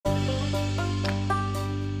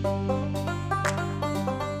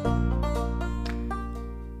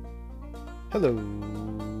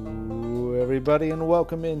Hello, everybody, and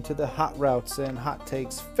welcome into the Hot Routes and Hot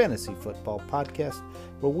Takes Fantasy Football Podcast,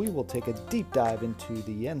 where we will take a deep dive into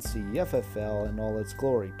the NCFFL in all its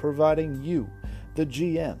glory, providing you, the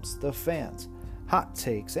GMs, the fans, hot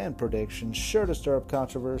takes and predictions sure to stir up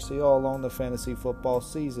controversy all along the fantasy football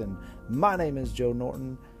season. My name is Joe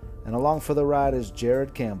Norton, and along for the ride is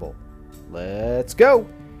Jared Campbell. Let's go!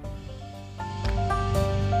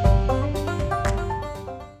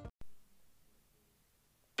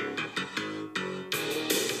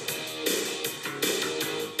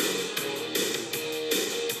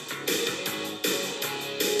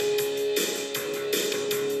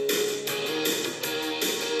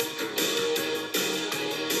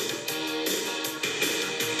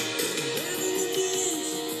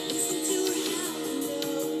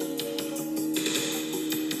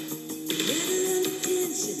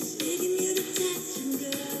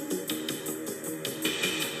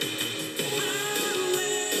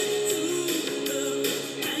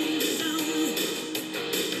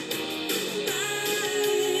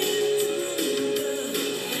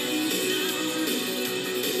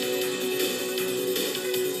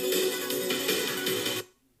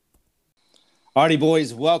 Alrighty,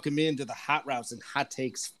 boys, welcome into the Hot Routes and Hot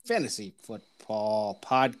Takes Fantasy Football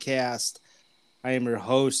Podcast. I am your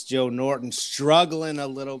host, Joe Norton, struggling a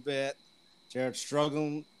little bit. Jared,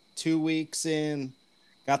 struggling 2 weeks in,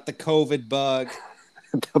 got the COVID bug.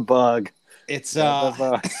 The bug. It's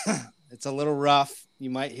it's a little rough. You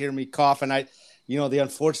might hear me coughing. The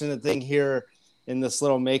unfortunate thing here in this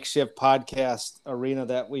little makeshift podcast arena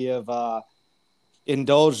that we have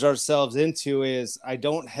indulged ourselves into is I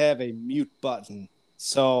don't have a mute button.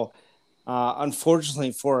 So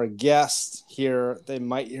unfortunately for a guest here, they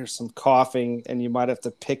might hear some coughing and you might have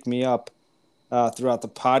to pick me up throughout the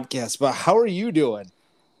podcast. But how are you doing?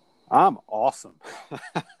 I'm awesome.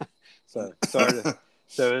 So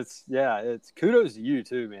it's kudos to you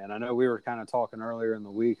too, man. I know we were kind of talking earlier in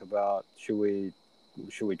the week about should we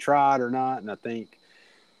try it or not, and I think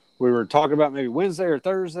we were talking about maybe Wednesday or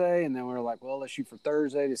Thursday, and then we were like, well, let's shoot for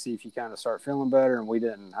Thursday to see if you kind of start feeling better. And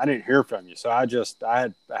I didn't hear from you. So I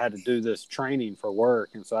had to do this training for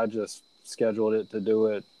work. And so I just scheduled it to do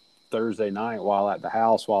it Thursday night while at the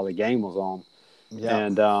house while the game was on. Yeah.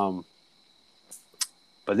 And,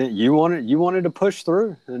 but then you wanted to push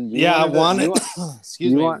through. And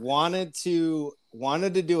wanted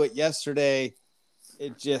to do it yesterday.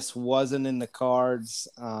 It just wasn't in the cards.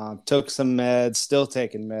 Took some meds, still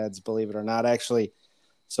taking meds, believe it or not. Actually,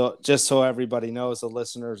 so just so everybody knows, the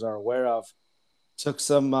listeners are aware of, took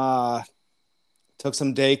some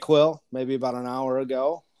Dayquil maybe about an hour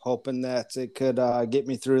ago, hoping that it could get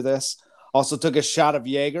me through this. Also took a shot of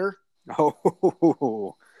Jaeger.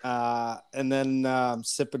 Oh. And then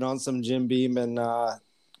sipping on some Jim Beam and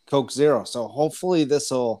Coke Zero. So hopefully this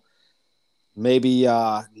will maybe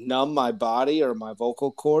numb my body or my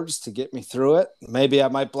vocal cords to get me through it. Maybe I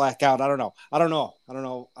might black out. I don't know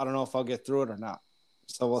if I'll get through it or not.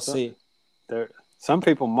 So we'll see. Some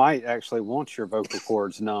people might actually want your vocal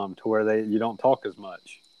cords numb to where you don't talk as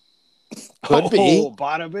much. Could be.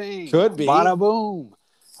 Bada bing. Could be. Bada boom.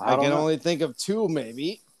 I can only think of two,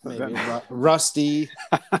 maybe Rusty,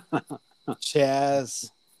 Chaz,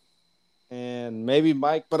 and maybe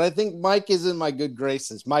Mike, but I think Mike is in my good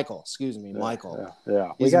graces. Michael.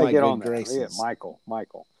 Yeah. We got to get on graces. Yeah, Michael.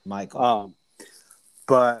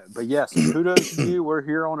 But yes, kudos to you. We're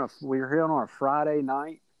here on a Friday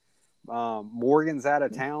night. Morgan's out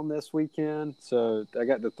of town this weekend, so I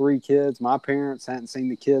got the 3 kids. My parents hadn't seen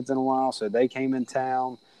the kids in a while, so they came in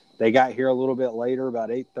town. They got here a little bit later,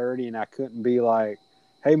 about 8:30, and I couldn't be like,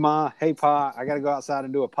 "Hey Ma, hey Pa, I got to go outside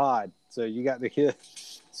and do a pod." So you got the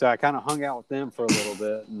kids. So I kind of hung out with them for a little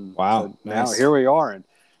bit. And wow. So now here we are. And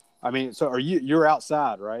I mean, so you're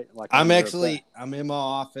outside, right? Like I'm in my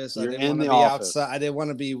office. You're I didn't want to be outside. I didn't want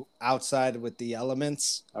to be outside with the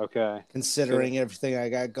elements. Okay. Considering everything I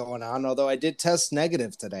got going on, although I did test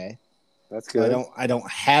negative today. That's good. I don't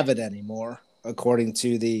have it anymore, according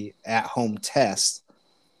to the at-home test.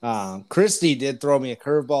 Christy did throw me a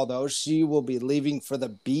curveball though. She will be leaving for the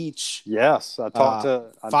beach. Yes. I talked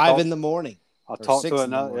to 5 in the morning. I talked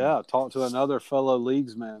to another fellow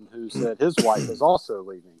leaguesman who said his wife is also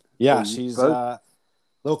leaving. Yeah, she's a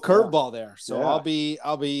little curveball there. So I'll be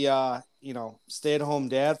stay-at-home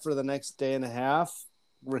dad for the next day and a half,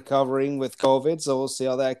 recovering with COVID. So we'll see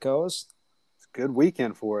how that goes. It's a good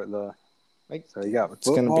weekend for it, though. So you got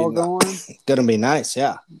football going. It's gonna be nice,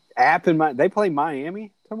 yeah. They play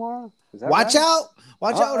Miami tomorrow. Watch out,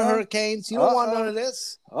 Hurricanes! You don't want none of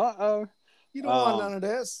this. You don't want none of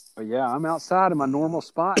this. But yeah, I'm outside in my normal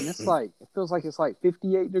spot, and it feels like it's like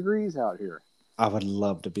 58 degrees out here. I would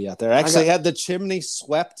love to be out there. Actually, I had the chimney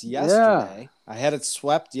swept yesterday. Yeah. I had it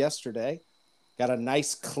swept yesterday. Got a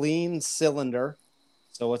nice clean cylinder,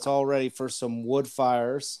 so it's all ready for some wood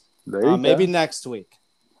fires. Maybe next week.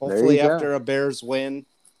 Hopefully, after a Bears win,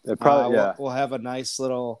 we'll have a nice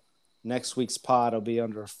little. Next week's pod will be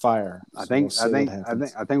under fire. So I think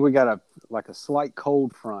we got a slight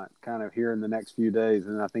cold front kind of here in the next few days,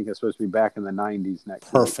 and I think it's supposed to be back in the 90s next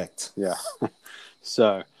week. Perfect. Yeah.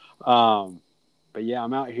 So, but yeah,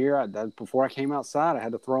 I'm out here. Before I came outside, I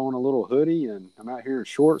had to throw on a little hoodie, and I'm out here in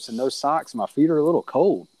shorts and no socks. My feet are a little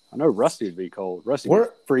cold. I know Rusty would be cold. We're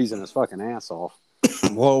freezing his fucking ass off.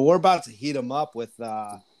 Well, we're about to heat him up with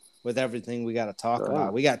everything we got to talk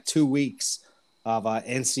about. We got 2 weeks of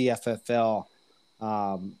NCFFL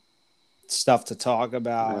stuff to talk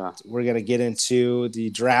about. Yeah. We're going to get into the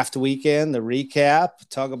draft weekend, the recap,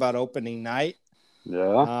 talk about opening night.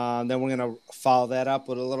 Yeah. Then we're going to follow that up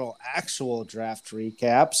with a little actual draft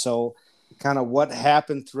recap. So kind of what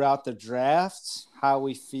happened throughout the draft, how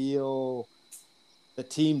we feel the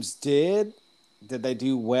teams did. Did they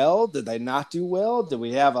do well? Did they not do well? Did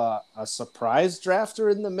we have a surprise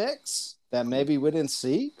drafter in the mix that maybe we didn't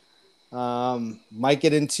see? Might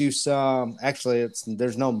get into some. Actually,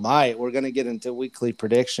 there's no might. We're going to get into weekly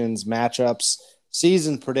predictions, matchups,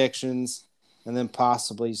 season predictions, and then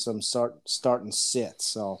possibly some start and sit.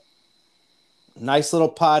 So, nice little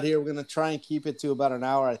pod here. We're going to try and keep it to about an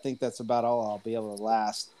hour. I think that's about all I'll be able to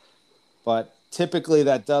last. But typically,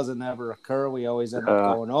 that doesn't ever occur. We always end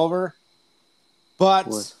up going over. But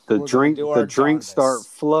the drinks start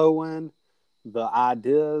flowing. The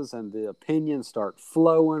ideas and the opinions start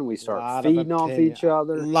flowing. We start feeding off each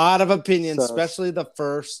other. A lot of opinions, especially the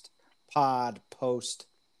first pod post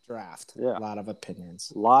draft. Yeah. A lot of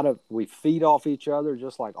opinions. We feed off each other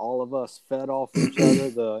just like all of us fed off each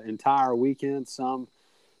other the entire weekend. Some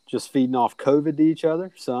just feeding off COVID to each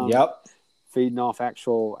other. Some feeding off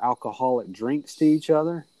actual alcoholic drinks to each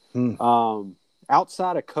other.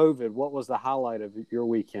 Outside of COVID, what was the highlight of your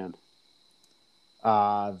weekend?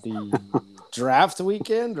 The draft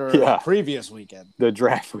weekend or the previous weekend? The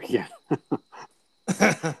draft weekend.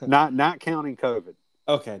 not counting COVID.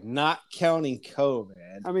 Okay, not counting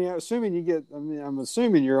COVID. I mean, I'm assuming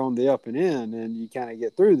you're on the up and in and you kind of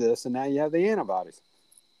get through this and now you have the antibodies.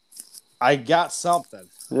 I got something.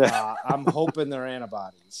 Yeah. I'm hoping they're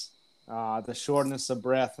antibodies. The shortness of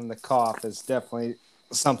breath and the cough is definitely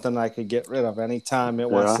something I could get rid of. Anytime it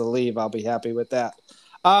wants to leave, I'll be happy with that.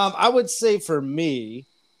 I would say for me,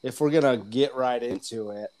 if we're going to get right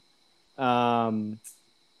into it, I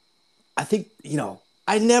think,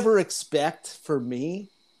 I never expect for me,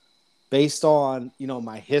 based on,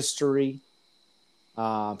 my history,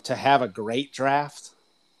 to have a great draft.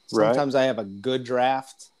 Sometimes I have a good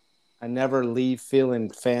draft. I never leave feeling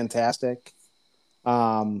fantastic.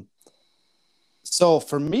 So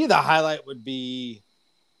for me, the highlight would be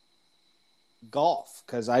golf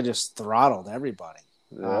because I just throttled everybody.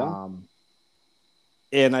 Yeah.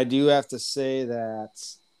 And I do have to say that,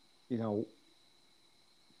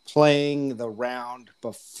 playing the round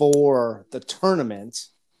before the tournament,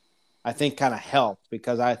 I think kind of helped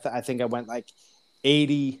because I think I went like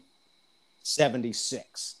 80-76,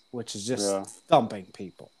 which is just thumping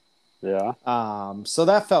people. Yeah. So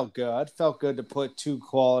that felt good. Felt good to put 2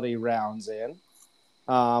 quality rounds in.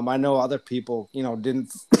 I know other people,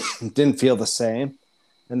 didn't feel the same,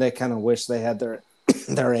 and they kind of wish they had their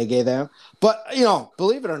A game there. But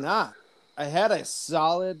believe it or not, I had a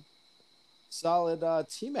solid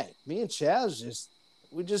teammate. Me and Chaz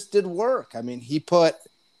we just did work. I mean,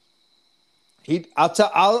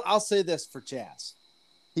 I'll say this for Chaz.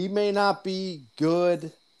 He may not be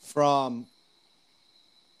good from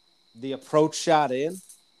the approach shot in,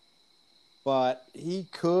 but he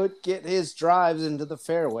could get his drives into the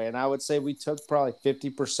fairway, and I would say we took probably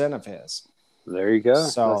 50% of his. There you go.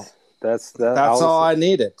 So that's all I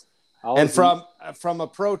needed. And from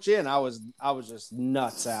approach in, I was just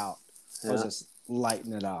nuts out. I was just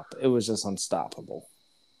lighting it up. It was just unstoppable.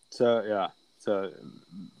 So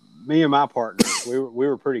me and my partner, we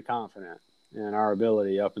were pretty confident in our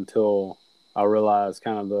ability up until I realized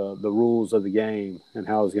kind of the rules of the game and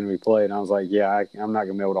how it was going to be played. And I was like, I'm not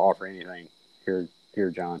going to be able to offer anything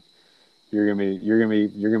here, John. You're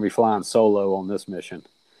gonna be flying solo on this mission.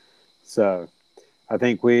 So I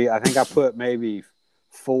think I put maybe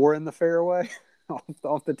 4 in the fairway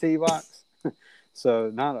off the tee box.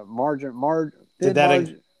 So not a margin. Did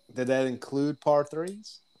that include par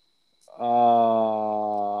 3s?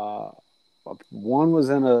 One was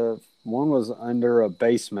in a One was under a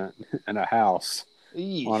basement in a house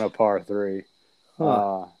on a par 3.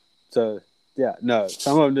 Huh. So yeah, no,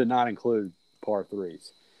 some of them did not include par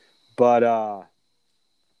 3s, but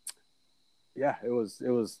yeah, it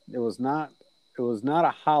was not a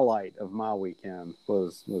highlight of my weekend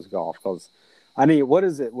was golf because I mean, what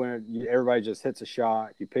is it when everybody just hits a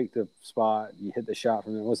shot, you pick the spot, you hit the shot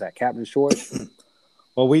from there? What's that, captain's choice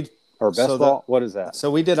Well, or best ball? What is that?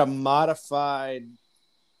 So we did a modified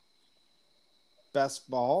best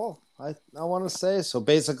ball, I want to say. So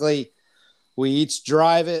basically, we each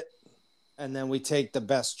drive it, and then we take the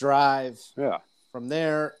best drive from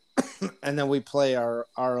there, and then we play our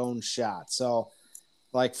own shot. So,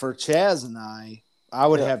 like for Chaz and I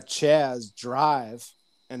would have Chaz drive,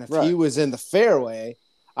 and if he was in the fairway,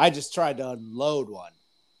 I just tried to unload one.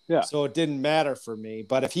 Yeah. So it didn't matter for me.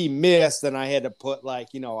 But if he missed, then I had to put like,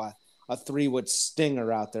 a 3-wood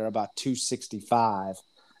stinger out there about 265,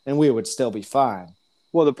 and we would still be fine.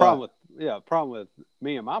 Well, the problem with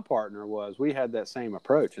me and my partner was we had that same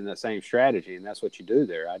approach and that same strategy, and that's what you do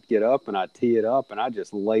there. I'd get up and I'd tee it up and I'd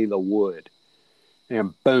just lay the wood,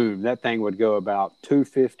 and boom, that thing would go about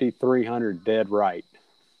 250, 300 dead right.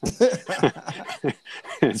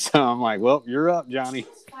 And so I'm like, well, you're up, Johnny.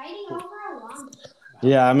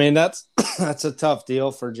 Yeah, I mean that's a tough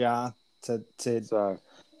deal for John to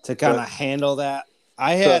kind of handle that.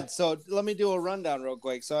 So let me do a rundown real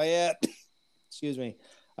quick. So I had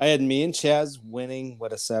me and Chaz winning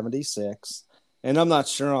with a 76, and I'm not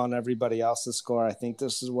sure on everybody else's score. I think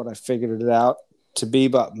this is what I figured it out to be,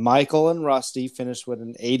 but Michael and Rusty finished with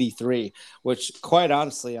an 83, which quite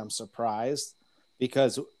honestly I'm surprised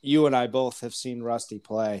because you and I both have seen Rusty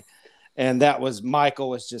play. And Michael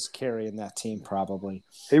was just carrying that team probably.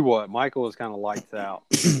 He was. Michael was kind of lights out.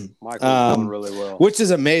 Michael was doing really well. Which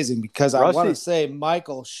is amazing because I want to say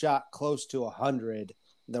Michael shot close to 100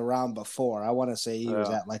 the round before. I want to say he was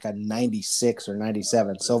at like a 96 or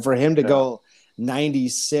 97. So for him to go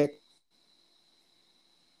 96.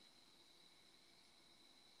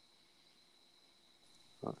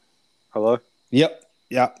 Hello? Yep.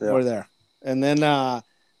 Yeah, we're there. And then I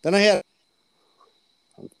had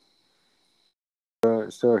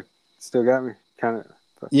still got me kind of.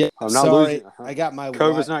 Yeah, I'm not losing. I got my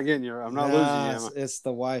COVID's not getting you. I'm not losing you. It's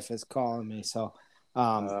the wife is calling me, so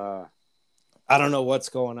I don't know what's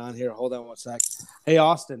going on here. Hold on one sec. Hey,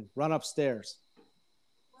 Austin, run upstairs.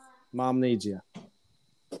 Mom needs you.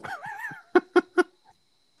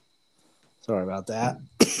 Sorry about that.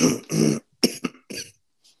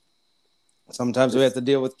 Sometimes we have to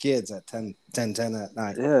deal with kids at 10 at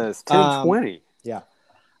night. Yeah, it's 10:20. Yeah.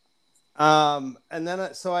 And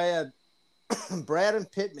then so I had Brad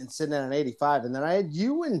and Pittman sitting at an 85, and then I had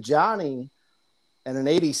you and Johnny at an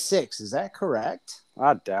 86. Is that correct?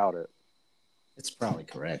 I doubt it. It's probably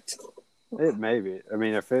correct. It may be. I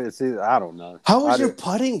mean, if it's either, I don't know. How was your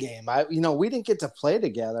putting game? We didn't get to play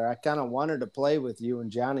together. I kind of wanted to play with you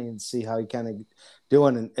and Johnny and see how you kind of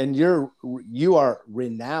doing. And you are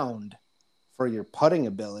renowned for your putting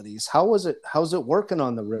abilities. How's it working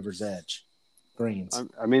on the River's Edge greens?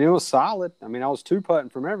 I mean, it was solid. I mean, I was 2-putting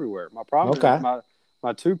from everywhere. My problem is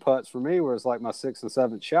my 2 putts for me was like my 6th and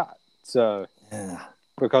 7th shot. So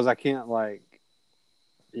because I can't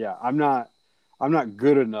I'm not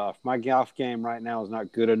good enough. My golf game right now is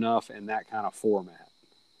not good enough in that kind of format.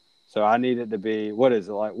 So I need it to be, what is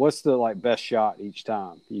it like? What's the best shot each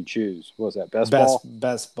time you choose? What's that, best ball?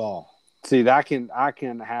 Best ball. See, I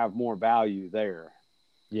can have more value there.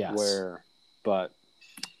 Yes. But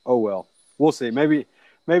oh well, we'll see. Maybe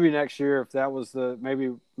next year, if that was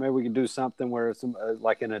maybe we can do something where it's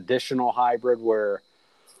like an additional hybrid where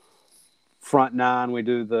front 9 we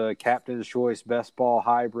do the captain's choice best ball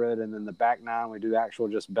hybrid, and then the back 9 we do actual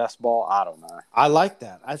just best ball. I don't know. I like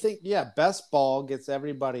that. I think best ball gets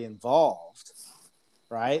everybody involved.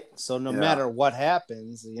 Right, so no matter what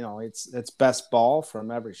happens, it's best ball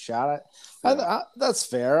from every shot. That's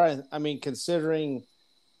fair. I mean, considering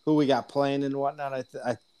who we got playing and whatnot,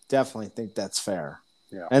 I definitely think that's fair.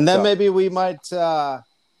 Yeah, and then maybe we might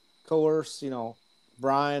coerce,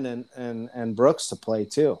 Brian and Brooks to play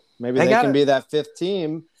too. Maybe they can be that 5th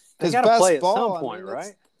team because best play ball at some point,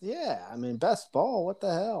 right? Yeah, I mean, best ball. What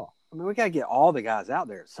the hell? I mean, we got to get all the guys out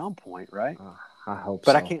there at some point, right? I hope,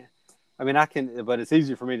 but so. I can't. I mean, I can, but it's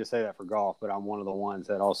easier for me to say that for golf. But I'm one of the ones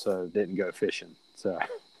that also didn't go fishing, so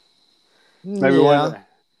maybe one.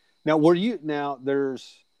 Now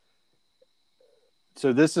there's.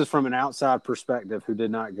 So this is from an outside perspective who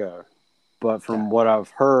did not go, but from what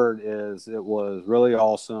I've heard is it was really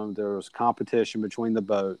awesome. There was competition between the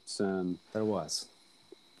boats, and there was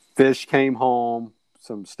fish came home.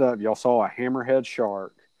 Some stuff. Y'all saw a hammerhead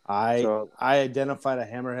shark. I identified a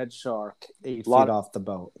hammerhead shark 8 feet off the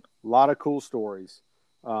boat. A lot of cool stories.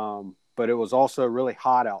 But it was also really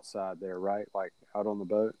hot outside there, right? Like out on the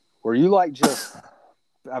boat. Were you like just?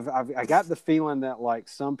 I got the feeling that like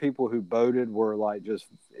some people who boated were like just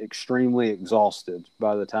extremely exhausted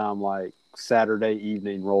by the time like Saturday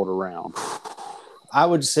evening rolled around. I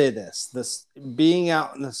would say this being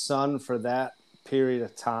out in the sun for that period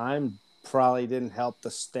of time probably didn't help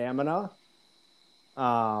the stamina.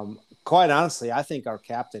 Quite honestly, I think our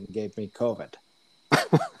captain gave me COVID.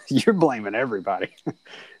 You're blaming everybody.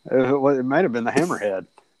 It might have been the hammerhead.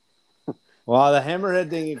 Well, the hammerhead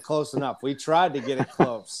didn't get close enough. We tried to get it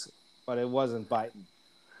close, but it wasn't biting.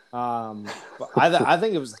 But I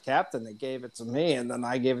think it was the captain that gave it to me, and then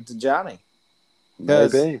I gave it to Johnny.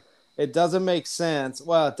 Maybe. It doesn't make sense.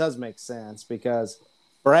 Well, it does make sense because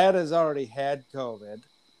Brad has already had COVID.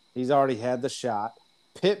 He's already had the shot.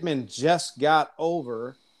 Pittman just got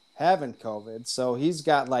over having COVID, so he's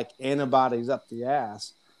got like antibodies up the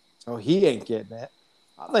ass, so he ain't getting it.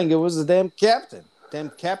 I think it was the damn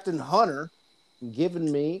Captain Hunter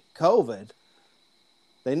giving me COVID.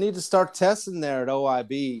 They need to start testing there at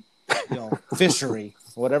OIB, fishery,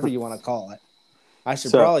 whatever you want to call it. I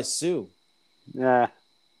should probably sue. Yeah, I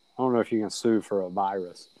don't know if you can sue for a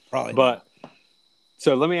virus. Probably but not.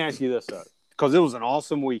 So let me ask you this, though, because it was an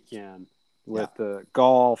awesome weekend with the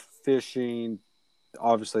golf, fishing,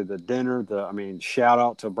 obviously the dinner. Shout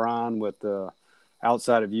out to Brian with the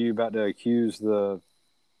outside of you about to accuse the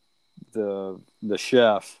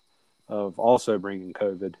chef of also bringing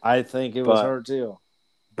COVID. I think it was her too.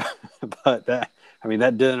 But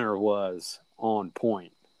that dinner was on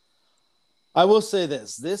point. I will say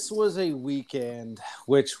this was a weekend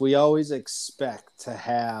which we always expect to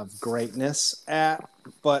have greatness at,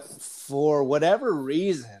 but for whatever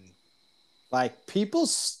reason, like people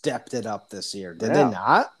stepped it up this year. Did they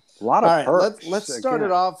not? A lot of perks. Let's start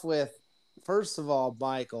it off with, first of all,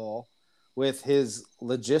 Michael with his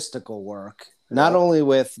logistical work, not only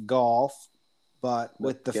with golf, but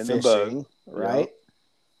with the fishing, right? Yeah.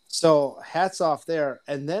 So hats off there.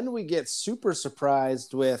 And then we get super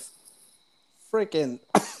surprised with freaking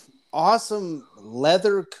awesome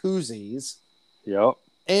leather koozies. Yep.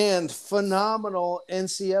 And phenomenal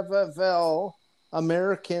NCFFL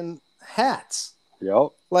American hats.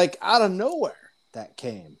 Yep. Like out of nowhere that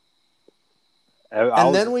came.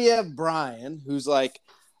 Then we have Brian, who's like,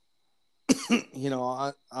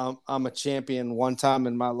 I'm a champion one time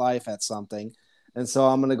in my life at something. And so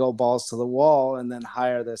I'm going to go balls to the wall and then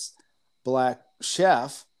hire this black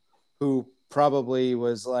chef who probably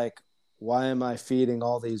was like, why am I feeding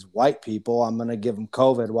all these white people? I'm going to give them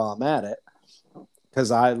COVID while I'm at it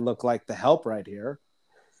because I look like the help right here.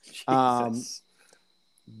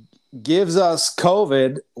 Gives us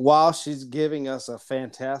COVID while she's giving us a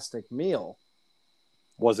fantastic meal.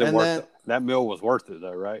 Was it worth it? That meal was worth it,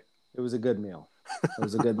 though, right? It was a good meal.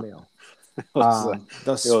 Those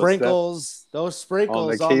sprinkles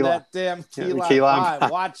on that damn key lime pie.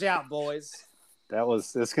 Watch out, boys.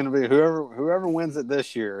 It's going to be whoever wins it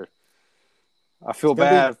this year. I feel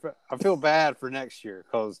bad for next year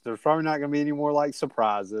because there's probably not going to be any more like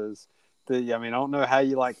surprises. I don't know how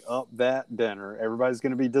you like up that dinner. Everybody's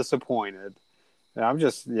going to be disappointed. And I'm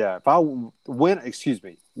just, if I win,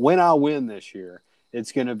 when I win this year,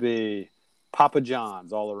 it's going to be Papa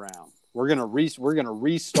John's all around. We're going to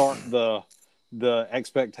restart the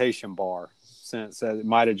expectation bar since it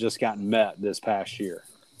might have just gotten met this past year.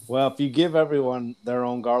 Well, if you give everyone their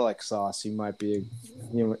own garlic sauce, you might be a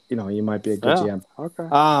good GM.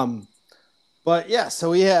 Okay. But yeah,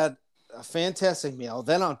 so we had a fantastic meal.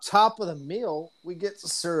 Then on top of the meal, we get to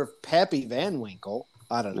serve Pappy Van Winkle.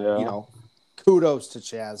 I don't know, kudos to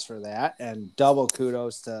Chaz for that, and double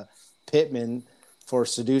kudos to Pittman for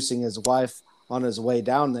seducing his wife on his way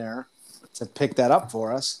down there to pick that up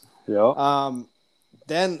for us. Yeah.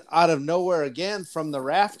 Then out of nowhere again from the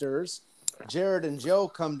rafters, Jared and Joe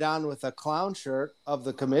come down with a clown shirt of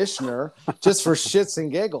the commissioner just for shits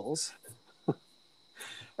and giggles.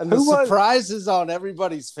 And the surprises on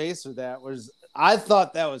everybody's face with that I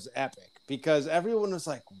thought that was epic because everyone was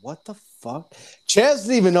like, what the fuck? Chaz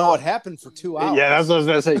didn't even know what happened for 2 hours. Yeah, that's what I was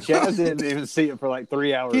going to say. Chaz didn't even see it for like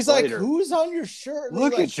 3 hours He's later. Like, who's on your shirt?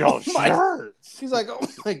 Look at your shirt. He's like, oh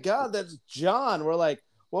my God, that's John. We're like,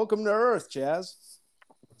 welcome to Earth, Chaz.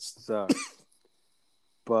 So,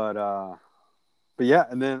 but yeah,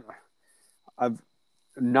 and then I've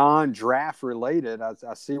non-draft related. I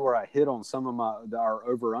see where I hit on some of our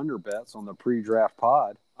over/under bets on the pre-draft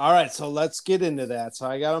pod. All right, so let's get into that. So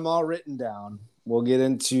I got them all written down. We'll get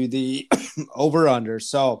into the over/under.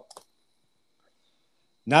 So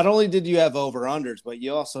not only did you have over-unders, but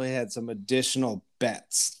you also had some additional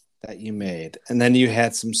bets that you made. And then you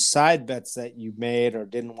had some side bets that you made or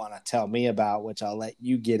didn't want to tell me about, which I'll let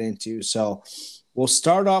you get into. So we'll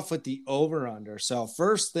start off with the over-under. So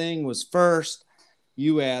first thing was first,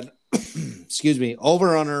 you had, excuse me,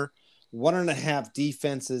 over-under 1.5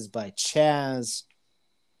 defenses by Chaz.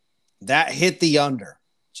 That hit the under.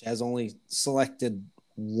 Chaz only selected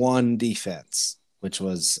one defense, which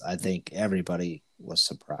was, I think, everybody was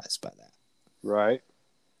surprised by that. Right.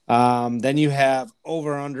 Then you have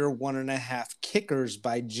over under 1.5 kickers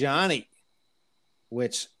by Johnny,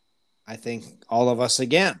 which I think all of us,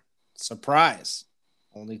 again, surprise,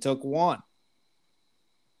 only took one.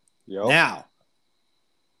 Yep. Now,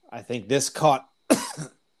 I think this caught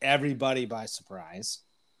everybody by surprise.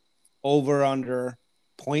 Over under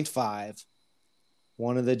 0.5.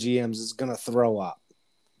 One of the GMs is going to throw up.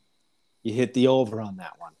 You hit the over on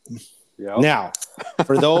that one. Yep. Now,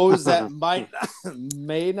 for those that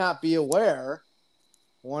may not be aware,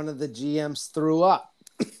 one of the GMs threw up,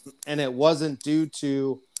 and it wasn't due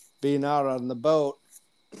to being out on the boat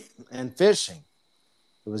and fishing.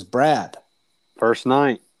 It was Brad. First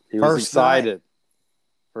night, he was excited.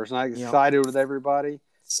 First night, excited with everybody.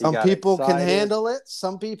 Some people can handle it.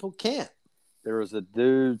 Some people can't. There was a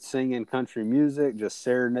dude singing country music, just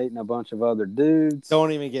serenading a bunch of other dudes.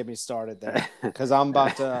 Don't even get me started there, because I'm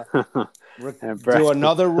about to do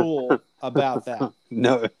another rule about that.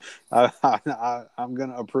 No, I'm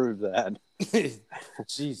going to approve that.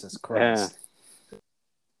 Jesus Christ. Yeah.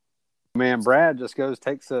 Man, Brad just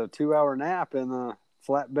takes a 2-hour nap in the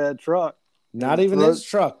flatbed truck. Not even his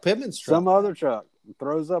truck, Pittman's truck. Some other truck.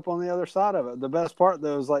 Throws up on the other side of it. The best part,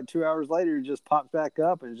 though, is like 2 hours later, he just pops back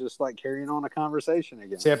up and just like carrying on a conversation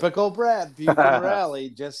again. Typical Brad, Buke and Rally,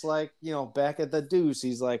 just like, back at the Deuce.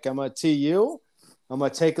 He's like, I'm going to tee you. I'm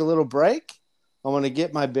going to take a little break. I'm going to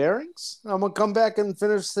get my bearings. I'm going to come back and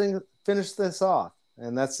finish this off.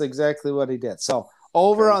 And that's exactly what he did. So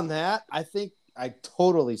over on that, I think I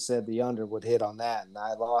totally said the under would hit on that, and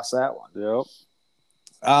I lost that one.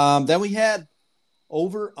 Yep. Then we had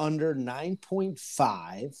over under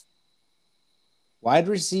 9.5 wide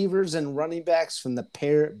receivers and running backs from the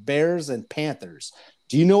Bears and Panthers.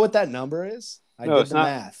 Do you know what that number is? I did the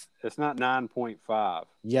math. It's not 9.5.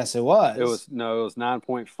 Yes, it was. It was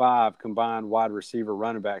 9.5 combined wide receiver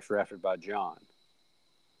running backs drafted by John.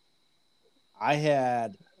 I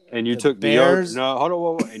had and you took Bears. The over. No,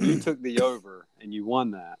 hold on. And you took the over and you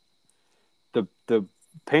won that. The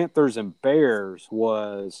Panthers and Bears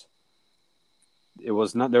there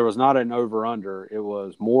was not an over under. It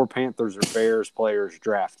was more Panthers or Bears players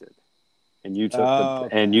drafted, and you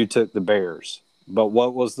took the Bears. But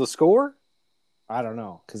what was the score? I don't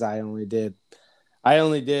know, because I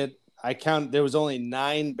count. There was only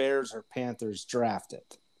 9 Bears or Panthers drafted.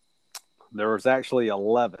 There was actually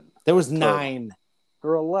 11. There was 9.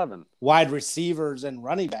 There were 11 wide receivers and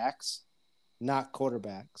running backs, not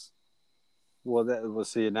quarterbacks. Well,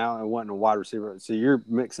 now it wasn't a wide receiver. So you're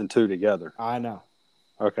mixing two together. I know.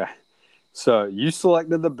 Okay. So you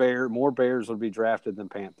selected the Bear. More Bears would be drafted than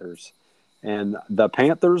Panthers. And the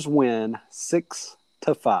Panthers win 6-5.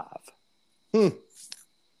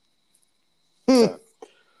 So,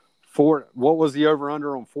 what was the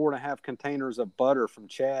over-under on 4.5 containers of butter from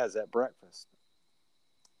Chaz at breakfast?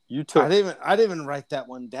 You took. I didn't even write that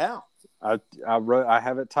one down. I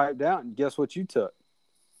have it typed out, and guess what you took?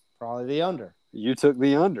 Probably the under. You took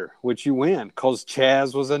the under, which you win, because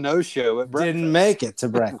Chaz was a no-show at breakfast. Didn't make it to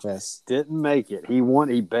breakfast. Didn't make it. He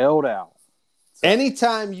bailed out. So.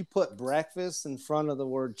 Anytime you put breakfast in front of the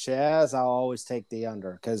word Chaz, I'll always take the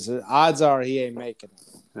under, because the odds are he ain't making it.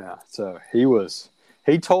 Yeah, so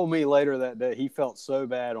he told me later that day he felt so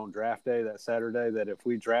bad on draft day that Saturday that if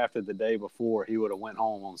we drafted the day before, he would have went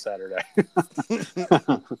home on Saturday.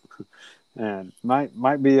 And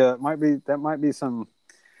might be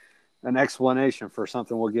an explanation for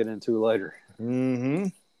something we'll get into later. Mm-hmm.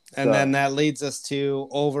 And then that leads us to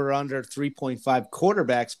over under 3.5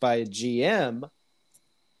 quarterbacks by a GM.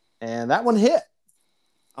 And that one hit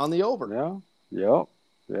on the over. Yeah.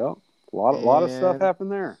 Yep. A lot of stuff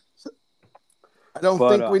happened there. I don't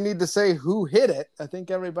think we need to say who hit it. I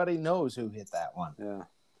think everybody knows who hit that one. Yeah.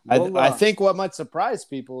 Well, I think what might surprise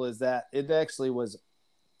people is that it actually was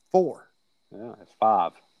 4. Yeah, it's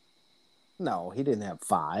 5. No, he didn't have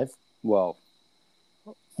 5. Well,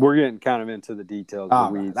 we're getting kind of into the details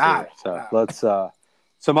of the weeds here. So let's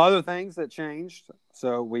some other things that changed.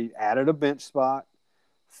 So we added a bench spot.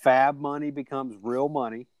 Fab money becomes real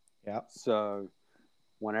money. Yep. So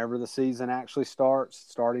whenever the season actually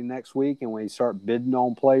starting next week, and we start bidding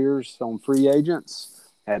on players, on free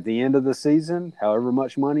agents, At the end of the season, however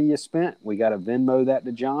much money you spent, we got to Venmo that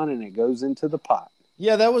to John, and it goes into the pot.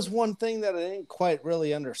 Yeah, that was one thing that I didn't quite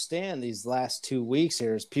really understand these last 2 weeks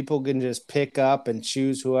here is people can just pick up and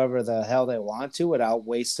choose whoever the hell they want to without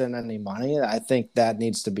wasting any money. I think that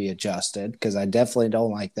needs to be adjusted because I definitely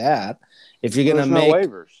don't like that. If you're going to no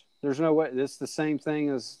waivers. There's no way. It's the same thing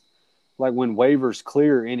as like when waivers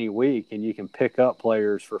clear any week and you can pick up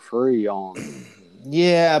players for free on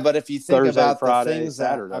Yeah, but if you think Thursday, about Friday, the things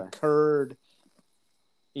Saturday. that occurred,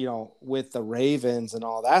 with the Ravens and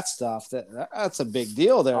all that stuff, that's a big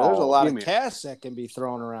deal there. There's a lot of cash that can be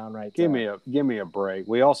thrown around right there. Give me a break.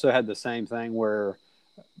 We also had the same thing where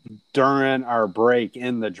during our break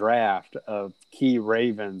in the draft of key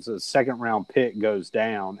Ravens, a second-round pick goes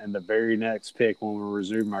down, and the very next pick when we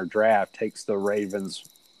resume our draft takes the Ravens'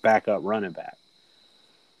 backup running back.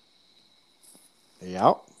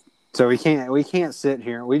 Yep. So we can't sit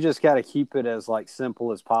here. We just got to keep it as like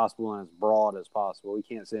simple as possible and as broad as possible. We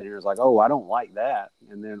can't sit here as like, oh, I don't like that,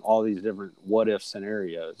 and then all these different what if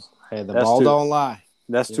scenarios. Hey, the ball don't lie.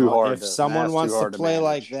 That's too hard. If someone wants to play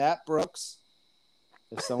like that, Brooks,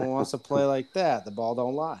 if someone wants to play like that, the ball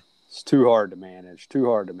don't lie. It's too hard to manage.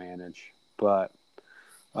 But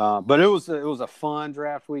it was a fun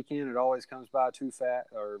draft weekend. It always comes by too fast.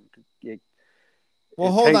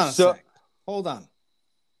 Hold on a second. Hold on.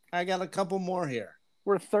 I got a couple more here.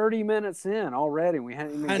 We're 30 minutes in already. We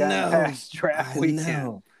haven't even gotten past draft weekend.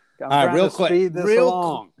 All right,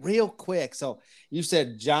 real quick. So you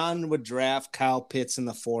said John would draft Kyle Pitts in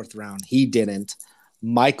the 4th round. He didn't.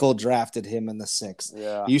 Michael drafted him in the 6th.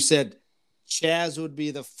 Yeah. You said Chaz would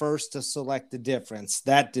be the first to select the defense.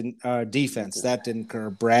 That didn't occur.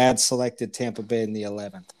 Brad selected Tampa Bay in the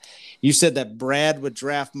 11th. You said that Brad would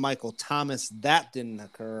draft Michael Thomas. That didn't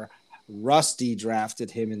occur. Rusty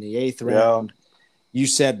drafted him in the 8th round. You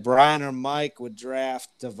said Brian or Mike would draft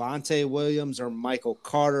Devontae Williams or Michael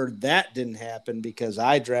Carter. That didn't happen because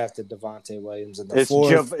I drafted Devontae Williams in the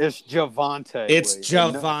 4th. It's Javonte. It's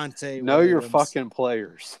Javonte Williams. Know your fucking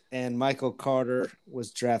players. And Michael Carter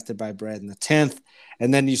was drafted by Brad in the 10th.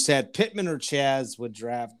 And then you said Pittman or Chaz would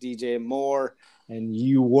draft DJ Moore. And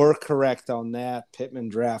you were correct on that. Pittman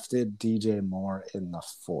drafted DJ Moore in the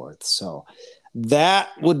 4th. So that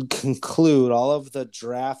would conclude all of the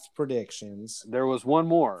draft predictions. There was one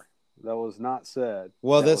more that was not said.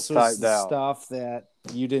 Well, this was the stuff that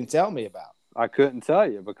you didn't tell me about. I couldn't tell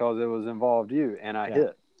you because it was involved you, and I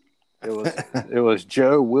hit. It was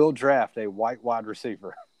Joe will draft a white wide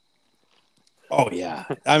receiver. Oh, yeah.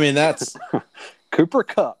 I mean, that's Cooper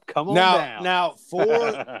Kupp. Come on down. Now,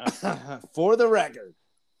 for the record,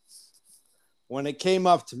 when it came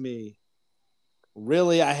up to me,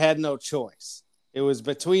 really, I had no choice. It was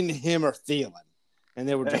between him or Thielen, and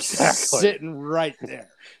they were just sitting right there.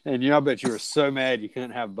 And I bet you were so mad you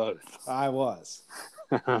couldn't have both. I was.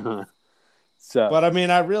 But I mean,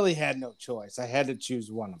 I really had no choice. I had to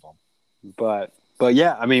choose one of them. But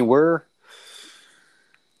yeah, I mean,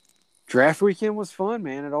 draft weekend was fun,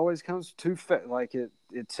 man. It always comes too fast. Like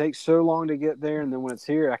it takes so long to get there, and then when it's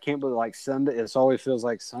here, I can't believe like Sunday. It always feels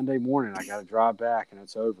like Sunday morning. I got to drive back, and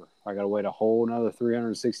it's over. I got to wait a whole another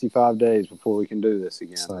 365 days before we can do this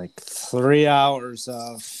again. It's like 3 hours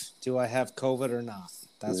of do I have COVID or not?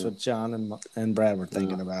 That's what John and Brad were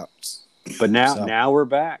thinking about. But now we're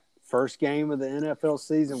back. First game of the NFL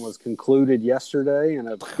season was concluded yesterday, and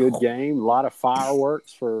a good game. A lot of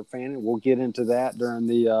fireworks for fans. We'll get into that during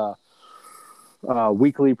the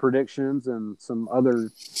weekly predictions and some other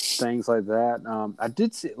things like that. I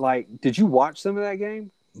did see, did you watch some of that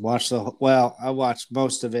game? I watched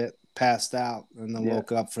most of it, passed out, and then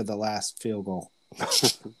woke up for the last field goal.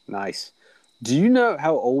 Nice. Do you know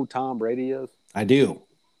how old Tom Brady is? I do.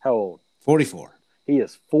 How old? 44. He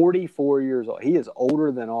is 44 years old. He is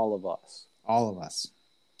older than all of us. All of us.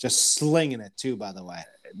 Just slinging it too, by the way.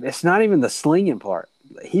 It's not even the slinging part.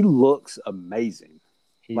 He looks amazing.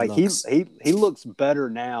 He looks better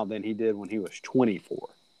now than he did when he was 24.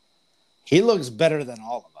 He looks better than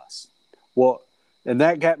all of us. Well, and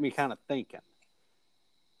that got me kind of thinking.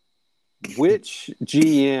 Which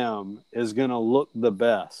GM is going to look the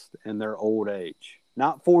best in their old age?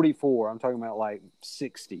 Not 44. I'm talking about like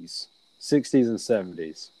 60s and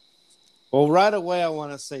 70s. Well, right away, I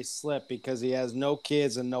want to say Slip because he has no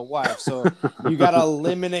kids and no wife. So you got to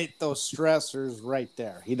eliminate those stressors right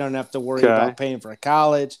there. He doesn't have to worry about paying for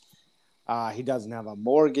college. He doesn't have a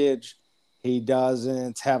mortgage. He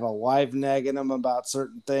doesn't have a wife nagging him about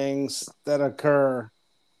certain things that occur.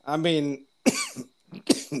 I mean,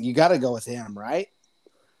 you got to go with him, right?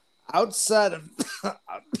 Outside of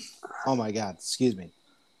 – oh, my God. Excuse me.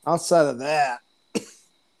 Outside of that,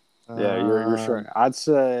 Yeah, you're sure. I'd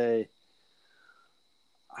say.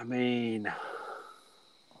 I mean,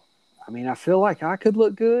 I feel like I could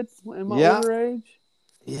look good in my older age.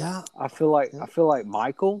 Yeah. I feel like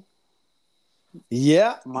Michael.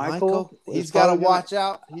 Yeah, Michael. He's got to watch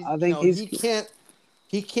out. I think he's.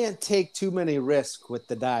 He can't take too many risks with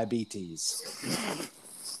the diabetes.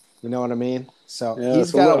 You know what I mean? So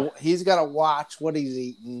he's got to watch what he's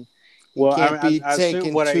eating. He can't be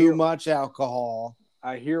taking too much alcohol.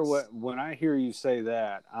 When I hear you say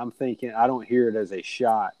that, I'm thinking I don't hear it as a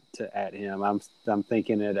shot at him. I'm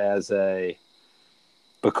thinking it as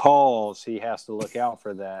because he has to look out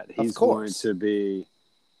for that. He's going to be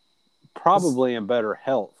probably in better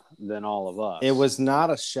health than all of us. It was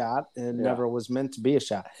not a shot, and never was meant to be a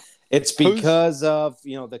shot. It's because of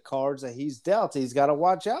the cards that he's dealt. He's got to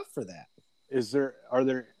watch out for that.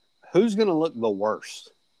 Who's going to look the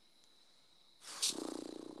worst?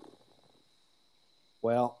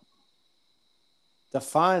 Well,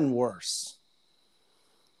 define worse.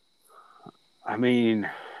 I mean,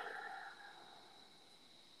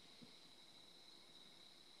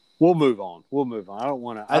 we'll move on. I don't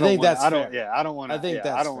want to. I think that's fair. Yeah, I don't want to. I think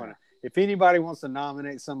that's I don't want to. If anybody wants to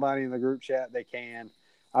nominate somebody in the group chat, they can.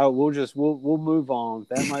 We'll move on.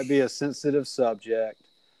 That might be a sensitive subject.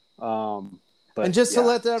 But just to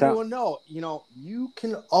let everyone know, you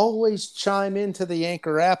can always chime into the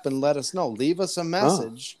Anchor app and let us know. Leave us a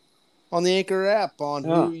message on the Anchor app on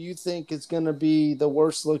who you think is going to be the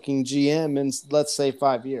worst looking GM in, let's say,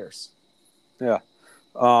 5 years. Yeah.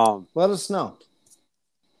 Let us know.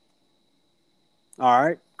 All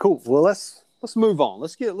right. Cool. Well, let's move on.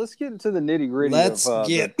 Let's get into the nitty gritty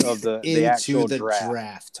of the actual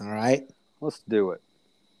draft. All right. Let's do it.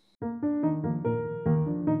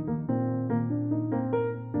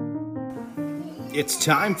 It's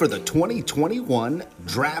time for the 2021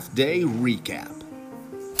 Draft Day Recap.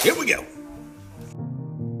 Here we go.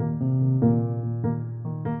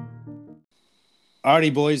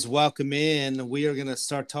 Alrighty, boys, welcome in. We are going to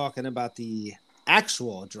start talking about the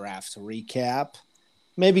actual draft recap.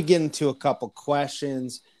 Maybe get into a couple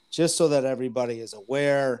questions just so that everybody is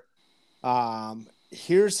aware.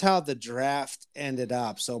 Here's how the draft ended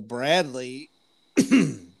up. So Bradley,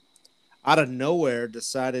 out of nowhere,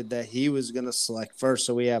 decided that he was going to select first.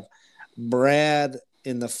 So we have Brad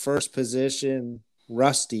in the first position,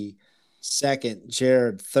 Rusty second,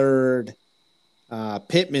 Jared third,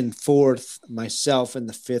 Pittman fourth, myself in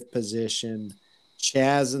the fifth position,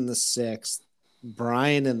 Chaz in the sixth,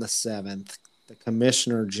 Brian in the seventh, the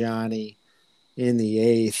commissioner Johnny in the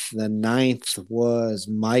eighth. The ninth was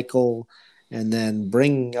Michael, and then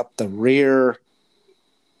bringing up the rear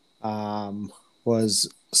was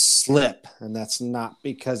Slip, and that's not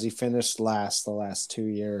because he finished last the last 2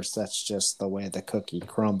 years. That's just the way the cookie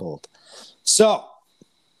crumbled. So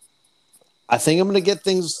I think I'm going to get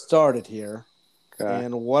things started here. Okay.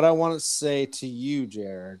 And what I want to say to you,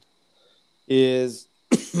 Jared, is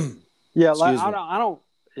I don't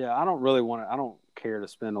care to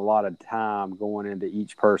spend a lot of time going into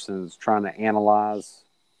each person's trying to analyze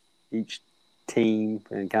each team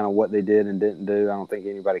and kind of what they did and didn't do. I don't think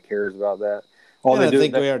anybody cares about that. I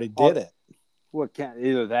think we already did it.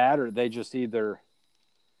 Either that or they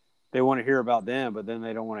want to hear about them, but then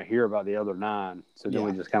they don't want to hear about the other 9. So then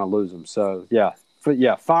we just kind of lose them. So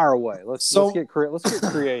fire away. Let's get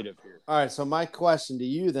creative here. All right. So my question to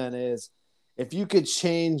you then is, if you could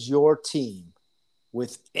change your team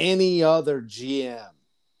with any other GM,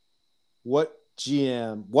 what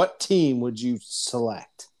team would you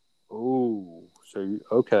select? Oh, so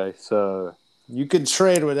you could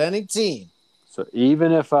trade with any team. So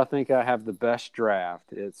even if I think I have the best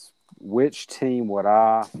draft, it's which team would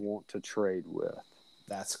I want to trade with?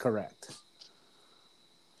 That's correct.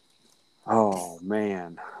 Oh,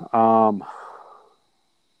 man.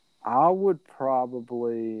 I would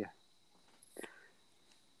probably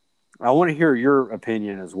 – I want to hear your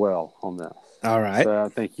opinion as well on this. All right. So I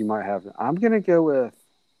think you might have – I'm going to go with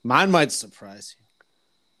 – mine might surprise you.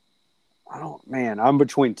 I'm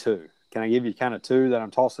between 2. Can I give you kind of 2 that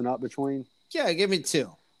I'm tossing up between? Yeah, give me 2.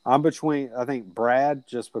 I'm between, I think, Brad,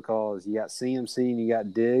 just because you got CMC and you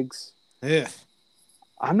got Diggs. Yeah.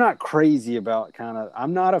 I'm not crazy about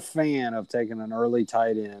I'm not a fan of taking an early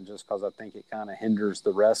tight end just because I think it kind of hinders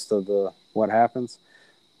the rest of what happens.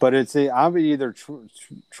 But I'll be either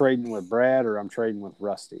trading with Brad or I'm trading with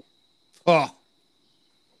Rusty. Oh.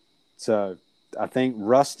 So I think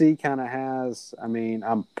Rusty kind of has,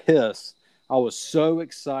 I'm pissed. I was so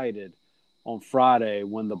excited on Friday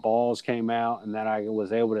when the balls came out and that I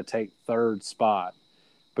was able to take third spot.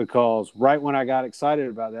 because right when I got excited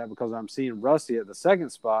about that, because I'm seeing Rusty at the second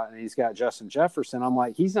spot and he's got Justin Jefferson, I'm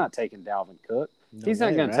like, he's not taking Dalvin Cook. He's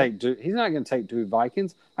not going to take two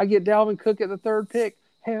Vikings. I get Dalvin Cook at the third pick.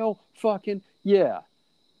 Hell fucking yeah.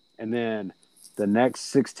 And then the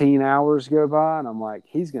next 16 hours go by and I'm like,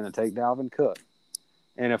 he's going to take Dalvin Cook.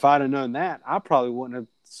 And if I'd have known that, I probably wouldn't have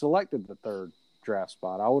selected the third draft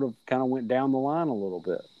spot. I would have kind of went down the line a little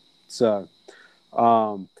bit. So,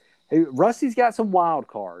 Rusty's got some wild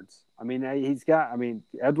cards. I mean,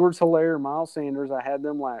 Edwards-Helaire, Miles Sanders, I had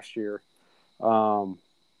them last year.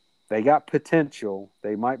 They got potential.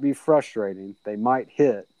 They might be frustrating. They might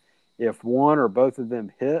hit. If one or both of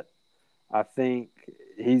them hit, I think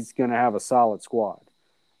he's going to have a solid squad.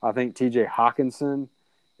 I think TJ Hawkinson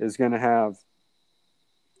is going to have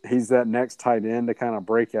 – he's that next tight end to kind of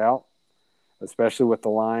break out, especially with the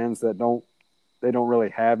Lions that don't really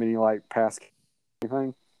have any, like, pass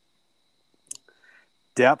anything.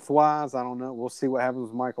 Depth-wise, I don't know. We'll see what happens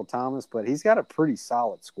with Michael Thomas, but he's got a pretty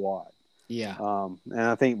solid squad. Yeah. And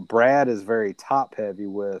I think Brad is very top-heavy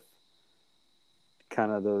with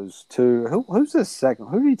kind of those two. Who's the second?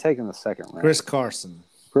 Who did he take in the second round? Chris Carson.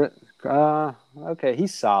 Okay,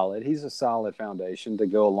 he's solid. He's a solid foundation to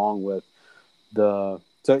go along with the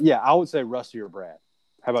 – so, yeah, I would say Rusty or Brad.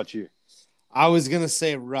 How about you? I was going to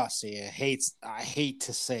say Rusty. I hate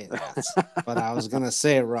to say that, but I was going to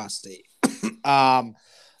say Rusty.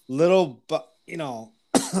 Little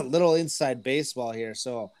inside baseball here.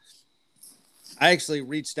 So I actually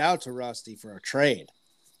reached out to Rusty for a trade,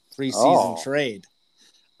 preseason trade.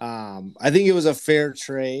 I think it was a fair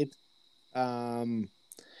trade.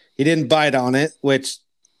 He didn't bite on it, which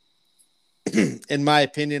in my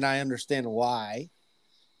opinion, I understand why.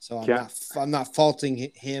 So I'm not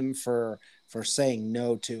faulting him for saying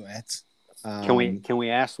no to it. Can we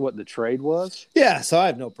ask what the trade was? Yeah, so I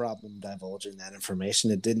have no problem divulging that information.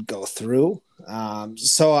 It didn't go through.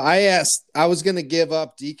 So I was going to give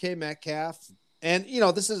up DK Metcalf, and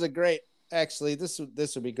this is a great. Actually, this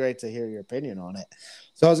would be great to hear your opinion on it.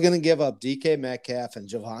 So I was going to give up DK Metcalf and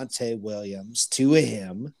Javonte Williams to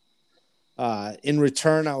him. In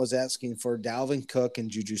return, I was asking for Dalvin Cook and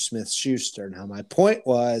Juju Smith-Schuster. Now, my point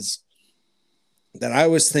was that I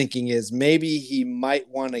was thinking is maybe he might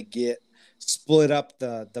want to split up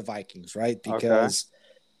the Vikings, right? Because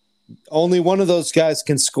only one of those guys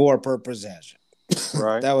can score per possession.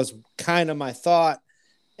 Right. That was kind of my thought.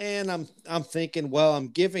 And I'm thinking, well, I'm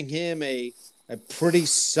giving him a pretty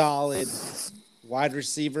solid wide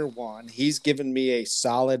receiver one. He's given me a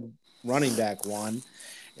solid running back one.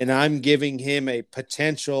 And I'm giving him a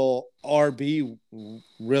potential RB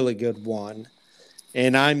really good one.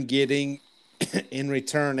 And I'm getting, in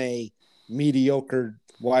return, a mediocre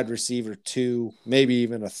wide receiver 2, maybe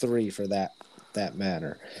even a 3 for that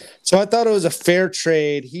matter. So I thought it was a fair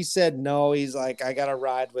trade. He said no. He's like, I got to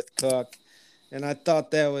ride with Cook. And I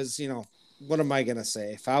thought that was, what am I going to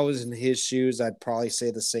say? If I was in his shoes, I'd probably say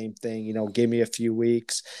the same thing. Give me a few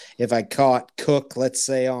weeks. If I caught Cook, let's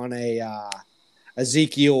say on a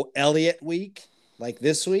Ezekiel Elliott week, like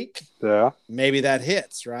this week, maybe that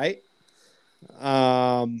hits, right?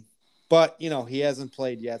 But, he hasn't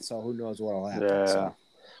played yet, so who knows what will happen. Yeah. So,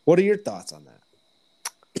 what are your thoughts on that?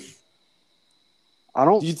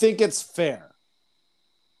 Do you think it's fair?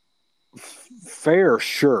 Fair,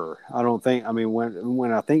 sure. I don't think. I mean,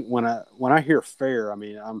 when I hear fair, I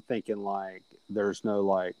mean, I'm thinking like there's no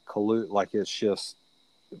like collude, like it's just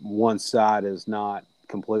one side is not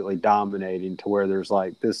completely dominating to where there's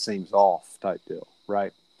like this seems off type deal,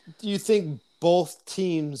 right? Do you think both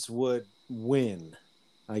teams would win?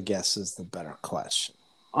 I guess is the better question.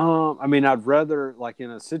 I mean, I'd rather like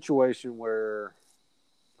in a situation where.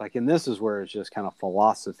 Like, and this is where it's just kind of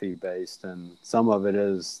philosophy based, and some of it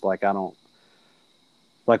is like I don't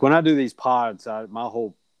like when I do these pods. My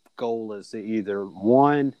whole goal is to either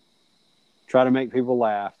 1, try to make people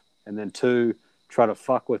laugh, and then 2, try to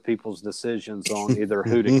fuck with people's decisions on either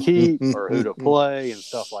who to keep or who to play and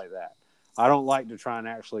stuff like that. I don't like to try and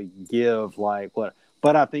actually give like what,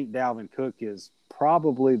 but I think Dalvin Cook is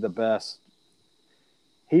probably the best.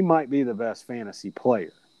 He might be the best fantasy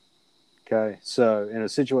player. Okay, so in a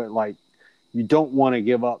situation like you don't want to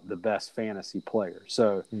give up the best fantasy player.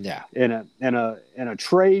 So yeah, in a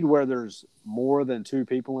trade where there's more than 2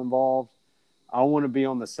 people involved, I want to be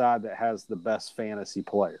on the side that has the best fantasy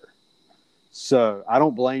player. So I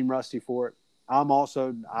don't blame Rusty for it. I'm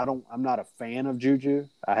not a fan of Juju.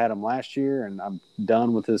 I had him last year, and I'm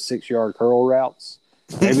done with his 6-yard curl routes.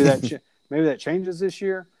 Maybe that changes this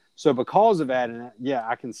year. So because of that, and yeah,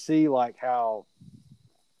 I can see like how.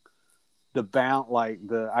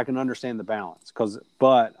 I can understand the balance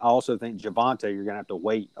but I also think Javonte, you're going to have to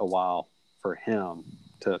wait a while for him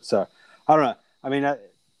to. So I don't know. I mean,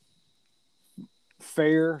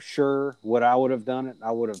 fair, sure. Would I would have done it?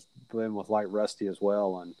 I would have been with like Rusty as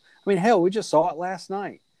well. And I mean, hell, we just saw it last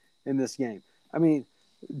night in this game. I mean,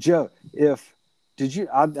 Joe,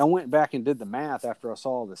 I went back and did the math after I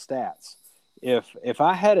saw the stats. If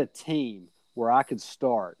I had a team where I could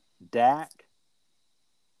start Dak,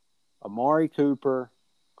 Amari Cooper,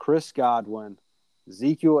 Chris Godwin,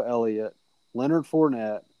 Ezekiel Elliott, Leonard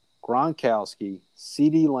Fournette, Gronkowski,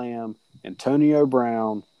 CeeDee Lamb, Antonio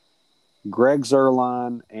Brown, Greg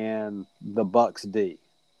Zuerlein, and the Bucks D.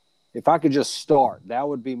 If I could just start, that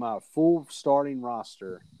would be my full starting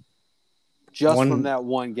roster just from that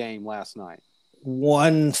one game last night.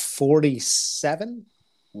 147?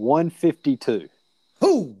 152.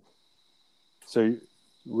 Who? So,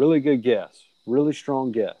 really good guess. Really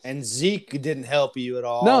strong guess. And Zeke didn't help you at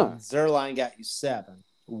all. No. Zuerlein got you 7.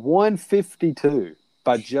 152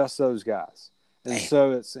 by just those guys. And Damn.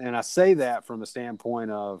 so and I say that from a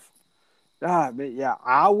standpoint of,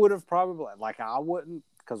 I would have probably, I wouldn't,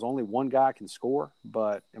 because only one guy can score.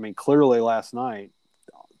 But, I mean, clearly last night,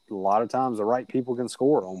 a lot of times the right people can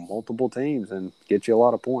score on multiple teams and get you a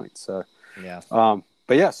lot of points. So, yeah.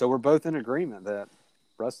 But yeah, so we're both in agreement that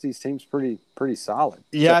Rusty's team's pretty solid.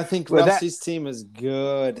 Yeah, so, I think Rusty's team is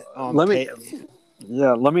good. Let me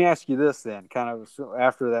ask you this then. Kind of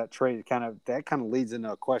after that trade, that kind of leads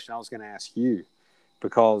into a question I was going to ask you,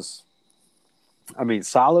 because I mean,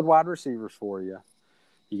 solid wide receivers for you.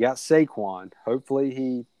 You got Saquon. Hopefully,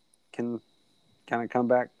 he can kind of come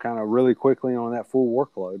back kind of really quickly on that full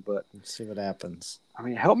workload. But let's see what happens. I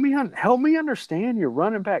mean, help me understand your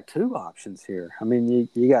running back 2 options here. I mean,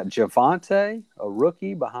 you got Javonte, a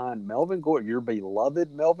rookie behind Melvin Gordon, your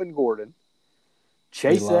beloved Melvin Gordon,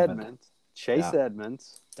 Chase Edmonds.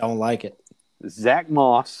 Don't like it. Zach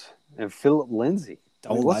Moss and Philip Lindsay.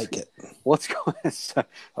 Don't like it. What's going on?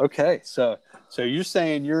 Okay, so you're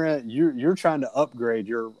saying you're trying to upgrade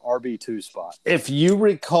your RB2 spot. If you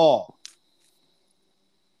recall,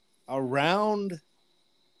 around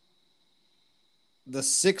the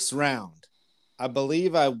 6th round, I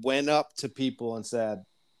believe I went up to people and said,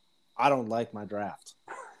 I don't like my draft.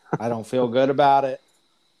 I don't feel good about it.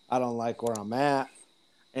 I don't like where I'm at.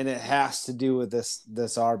 And it has to do with this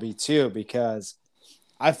RB2, because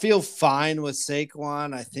I feel fine with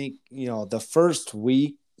Saquon. I think, the first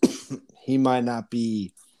week he might not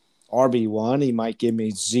be RB1. He might give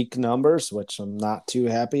me Zeke numbers, which I'm not too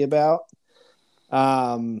happy about.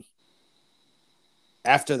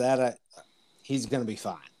 After that, he's going to be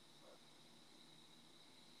fine.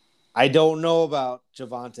 I don't know about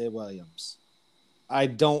Javonte Williams. I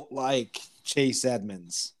don't like Chase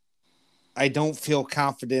Edmonds. I don't feel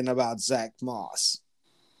confident about Zach Moss.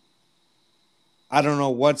 I don't know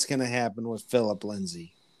what's going to happen with Philip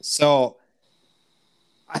Lindsay. So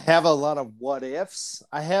I have a lot of what ifs.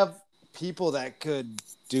 I have people that could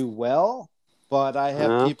do well, but I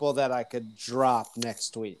have people that I could drop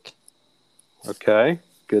next week. Okay.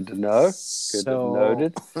 Good to know. Good to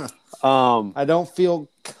noted. I don't feel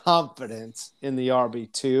confident in the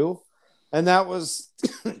RB2. And that was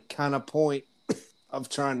kind of point of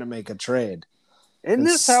trying to make a trade. Isn't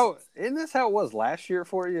this how it was last year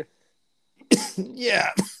for you?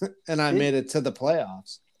 Yeah. And I made it to the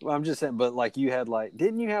playoffs. Well, I'm just saying, but you had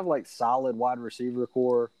didn't you have solid wide receiver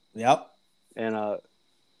core? Yep. And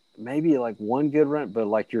maybe one good run,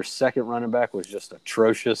 but your second running back was just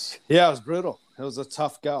atrocious. Yeah, it was brutal. It was a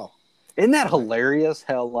tough go. Isn't that hilarious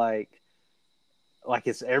how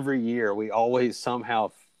it's every year we always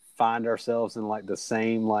somehow find ourselves in the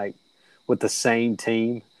same with the same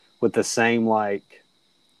team with the same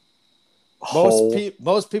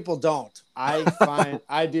most people don't. I find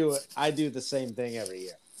I do the same thing every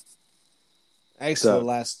year. Actually, the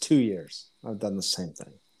last 2 years I've done the same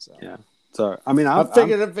thing. So yeah. So I mean, I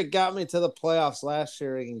figured if it got me to the playoffs last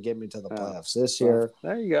year, it can get me to the playoffs this year.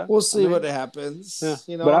 There you go. We'll see what happens. Yeah.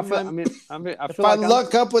 But I feel if I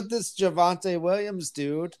look up with this Javonte Williams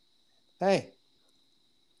dude, hey,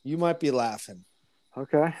 you might be laughing.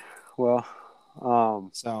 Okay. Well,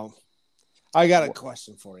 so I got a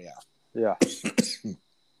question for you. Yeah.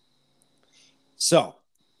 So,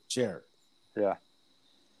 Jared. Yeah.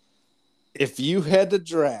 If you had to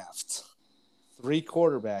draft 3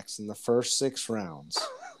 quarterbacks in the first 6 rounds,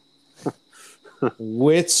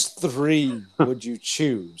 which 3 would you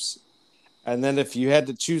choose? And then if you had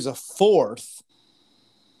to choose a 4th,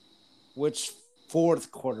 which 4th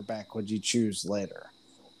quarterback would you choose later?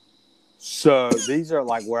 So these are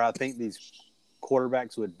where I think these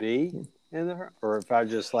quarterbacks would be or if I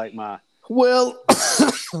just Well,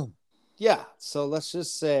 yeah. So let's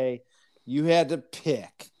just say you had to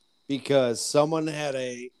pick because someone had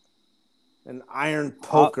an iron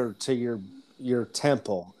poker to your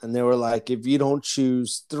temple, and they were like, if you don't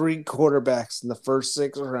choose 3 quarterbacks in the first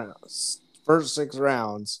six rounds,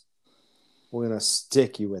 we're gonna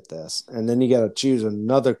stick you with this. And then you got to choose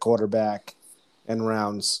another quarterback in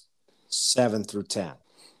rounds 7 through 10.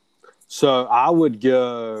 So I would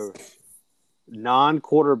go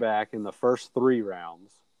non-quarterback in the first 3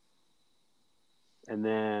 rounds. And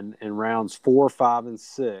then in rounds 4, 5, and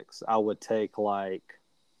 6, I would take like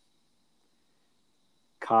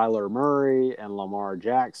Kyler Murray and Lamar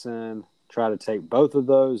Jackson. Try to take both of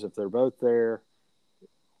those if they're both there.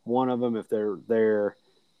 One of them if they're there.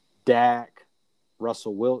 Dak,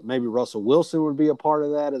 maybe Russell Wilson would be a part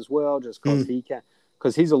of that as well, just because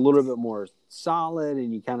because he's a little bit more solid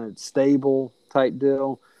and you kind of stable type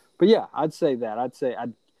deal. But yeah, I'd say that.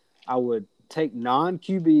 I would take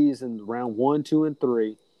non-QBs in round 1, 2, and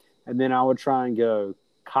 3, and then I would try and go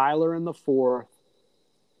Kyler in the 4th,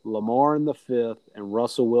 Lamar in the 5th, and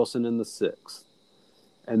Russell Wilson in the 6th.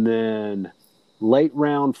 And then late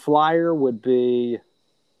round flyer would be,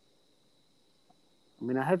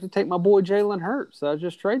 I have to take my boy Jalen Hurts that I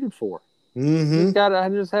just traded for. Mm-hmm. I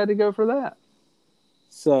just had to go for that.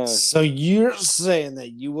 So you're saying that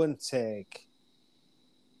you wouldn't take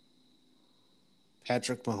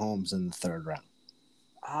Patrick Mahomes in the 3rd round?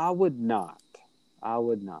 I would not.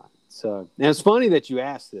 So, and it's funny that you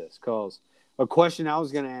asked this because a question I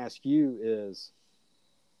was going to ask you is,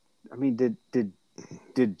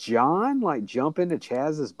 did John like jump into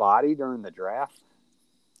Chaz's body during the draft?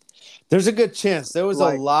 There's a good chance. There was a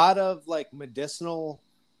lot of like medicinal.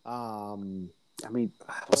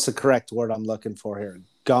 What's the correct word I'm looking for here?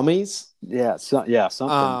 Gummies. Yeah.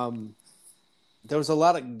 Something. There was a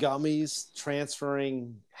lot of gummies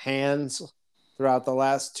transferring hands throughout the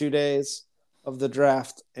last 2 days of the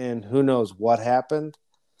draft, and who knows what happened.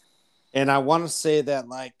 And I want to say that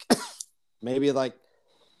like maybe like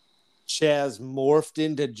Chaz morphed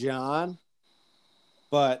into John,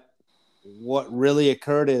 but what really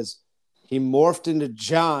occurred is he morphed into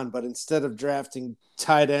John, but instead of drafting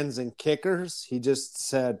tight ends and kickers, he just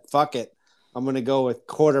said, fuck it. I'm going to go with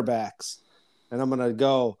quarterbacks, and I'm going to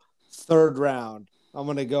go 3rd round. I'm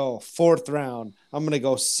going to go 4th round. I'm going to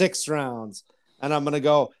go 6 rounds, and I'm going to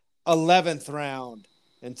go 11th round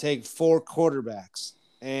and take 4 quarterbacks.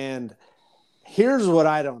 And here's what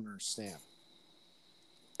I don't understand.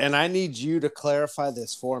 And I need you to clarify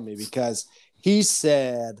this for me, because he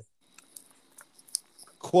said,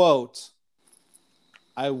 quote,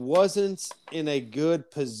 I wasn't in a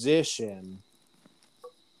good position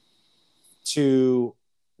to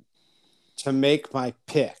make my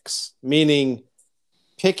picks, meaning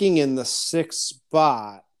picking in the 6th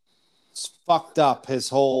spot fucked up his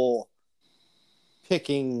whole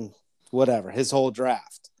picking, whatever, his whole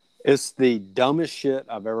draft. It's the dumbest shit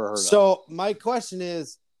I've ever heard of. So my question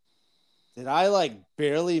is, did I like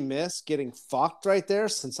barely miss getting fucked right there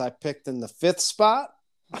since I picked in the 5th spot?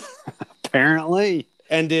 Apparently.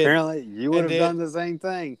 Apparently you would have done the same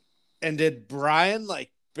thing. And did Brian like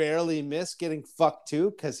barely miss getting fucked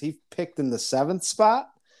too because he picked in the 7th spot?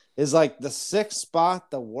 Is like the 6th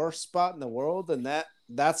spot the worst spot in the world, and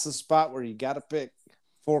that's the spot where you got to pick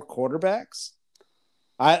 4 quarterbacks?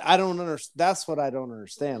 I don't understand. That's what I don't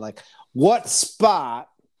understand. Like, what spot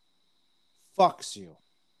fucks you?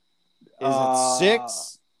 Is it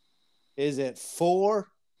 6? Is it 4?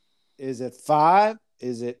 Is it 5?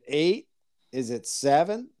 Is it 8? Is it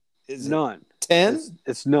 7? Is none? 10?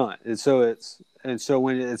 It's none. And so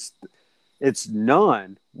when it's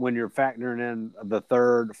none when you're factoring in the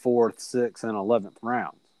 3rd, 4th, 6th, and 11th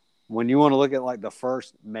rounds. When you want to look at like the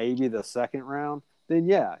 1st, maybe the 2nd round, then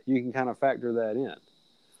yeah, you can kind of factor that in.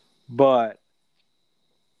 But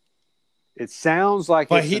it sounds like,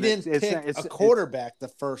 but he didn't pick a quarterback the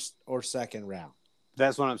 1st or 2nd round.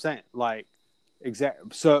 That's what I'm saying. Like,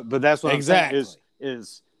 exactly. So, but that's what I'm saying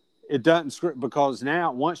is it doesn't script, because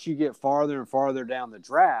now once you get farther and farther down the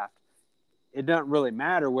draft, it doesn't really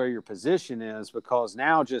matter where your position is, because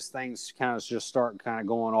now just things kind of just start kind of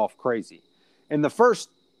going off crazy. In the first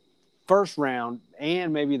round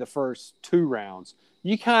and maybe the first 2 rounds,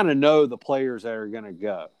 you kind of know the players that are going to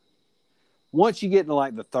go. Once you get into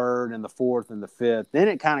like the 3rd and the 4th and the 5th, then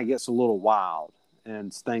it kind of gets a little wild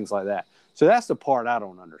and things like that. So that's the part I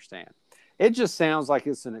don't understand. It just sounds like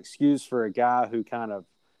it's an excuse for a guy who kind of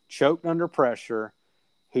choked under pressure.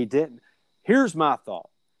 He didn't. Here's my thought.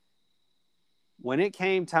 When it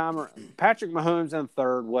came time, Patrick Mahomes in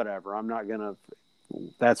 3rd, whatever. I'm not going to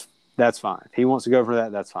 – that's fine. If he wants to go for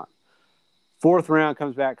that, that's fine. Fourth round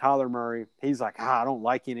comes back, Kyler Murray. He's like, I don't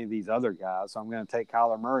like any of these other guys, so I'm going to take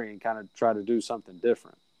Kyler Murray and kind of try to do something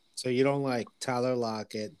different. So you don't like Tyler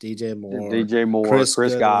Lockett, DJ Moore,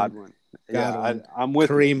 Chris Godwin. Yeah, I'm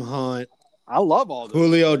with Kareem Hunt. I love all those.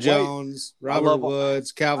 Julio Jones, Robert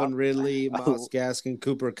Woods, Calvin Ridley, Myles Gaskin,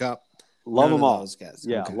 Cooper Kupp. Love them all. Those guys.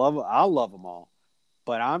 Yeah, okay. I love them all.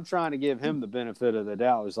 But I'm trying to give him the benefit of the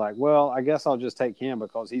doubt. It's like, well, I guess I'll just take him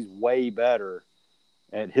because he's way better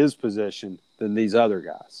at his position than these other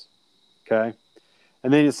guys. Okay?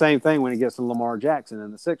 And then the same thing when he gets to Lamar Jackson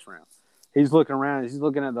in the 6th round. He's looking around. He's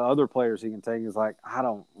looking at the other players he can take. He's like, I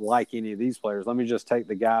don't like any of these players. Let me just take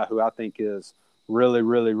the guy who I think is really,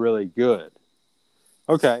 really, really good.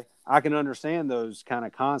 Okay, I can understand those kind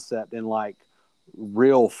of concept in like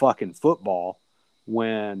real fucking football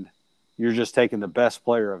when you're just taking the best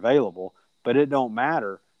player available, but it don't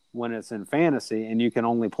matter when it's in fantasy and you can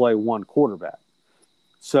only play one quarterback.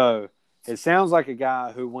 So it sounds like a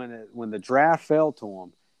guy who, when the draft fell to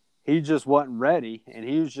him, he just wasn't ready, and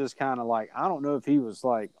he was just kind of like, I don't know if he was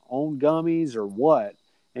like on gummies or what,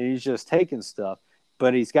 and he's just taking stuff,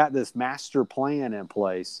 but he's got this master plan in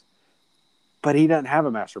place, but he doesn't have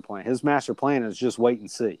a master plan. His master plan is just wait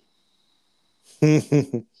and see.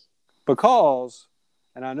 Because,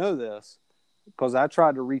 and I know this, because I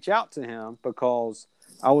tried to reach out to him because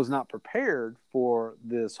I was not prepared for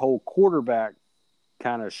this whole quarterback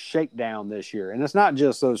kind of shakedown this year. And it's not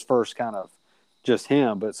just those first kind of just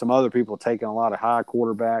him, but some other people taking a lot of high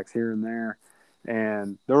quarterbacks here and there.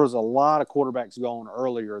 And there was a lot of quarterbacks going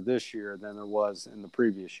earlier this year than there was in the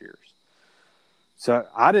previous years. So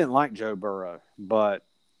I didn't like Joe Burrow, but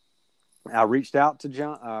I reached out to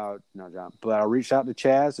I reached out to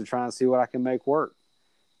Chaz to try and see what I can make work.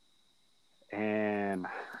 And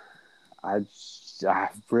to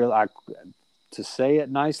say it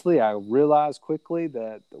nicely, I realized quickly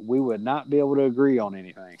that we would not be able to agree on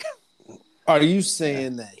anything. Are you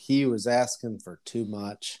saying that he was asking for too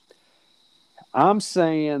much? I'm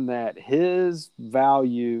saying that his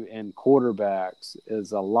value in quarterbacks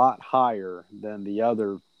is a lot higher than the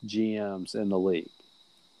other GMs in the league.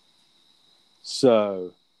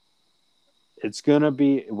 So it's going to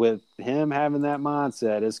be, with him having that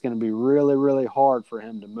mindset, it's going to be really, really hard for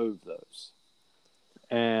him to move those.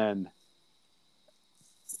 And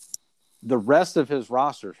the rest of his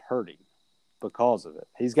roster's hurting because of it.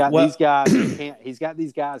 He's got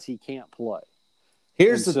these guys he can't play.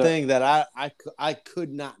 Here's the thing that I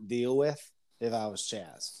could not deal with if I was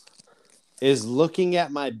Chaz, is looking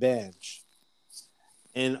at my bench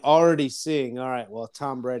and already seeing, all right, well,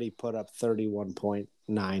 Tom Brady put up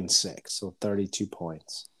 31.96, so 32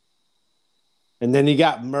 points. And then you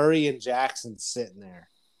got Murray and Jackson sitting there.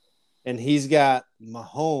 And he's got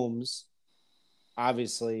Mahomes.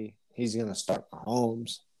 Obviously, he's going to start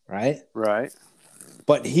Mahomes, right? Right.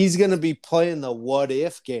 But he's going to be playing the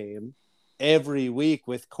what-if game every week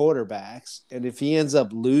with quarterbacks. And if he ends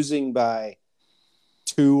up losing by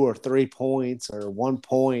 2 or 3 points or 1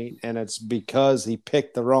 point, and it's because he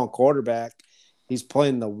picked the wrong quarterback, he's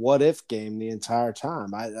playing the what-if game the entire time.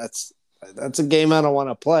 That's a game I don't want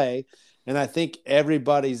to play. And I think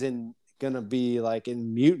everybody's going to be like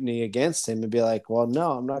in mutiny against him and be like, well,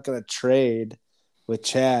 no, I'm not going to trade with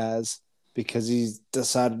Chaz because he's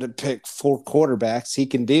decided to pick 4 quarterbacks. He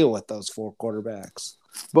can deal with those 4 quarterbacks.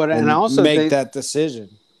 But and I also make that decision.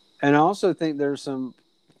 And I also think there's some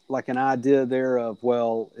like an idea there of,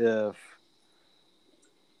 well, if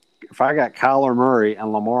I got Kyler Murray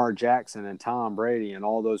and Lamar Jackson and Tom Brady and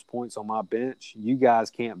all those points on my bench, you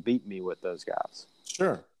guys can't beat me with those guys.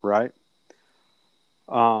 Sure. Right?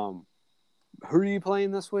 Who are you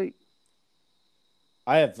playing this week?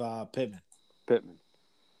 I have Pittman.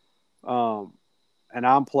 And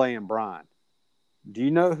I'm playing Brian. Do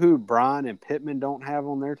you know who Brian and Pittman don't have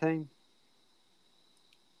on their team?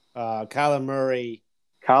 Kyler Murray,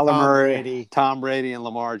 Brady, Tom Brady, and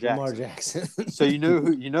Lamar Jackson. So you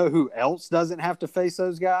know who else doesn't have to face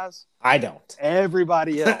those guys? I don't.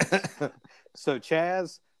 Everybody else. So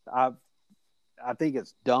Chaz, I think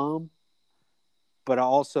it's dumb, but I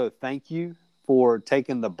also thank you for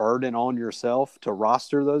taking the burden on yourself to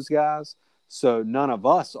roster those guys. So none of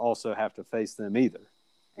us also have to face them either.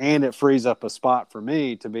 And it frees up a spot for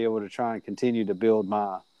me to be able to try and continue to build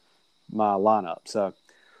my lineup. So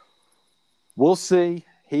we'll see.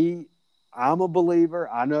 I'm a believer.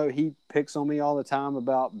 I know he picks on me all the time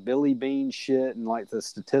about Billy Bean shit and like the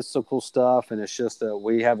statistical stuff. And it's just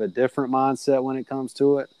we have a different mindset when it comes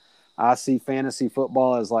to it. I see fantasy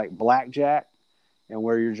football as like blackjack, and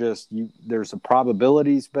where there's a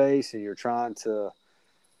probabilities base and you're trying to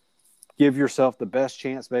give yourself the best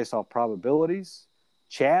chance based off probabilities.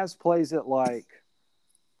 Chaz plays it like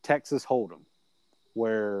Texas Hold'em,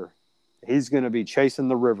 where he's going to be chasing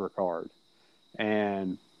the river card.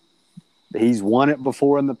 And he's won it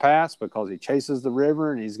before in the past because he chases the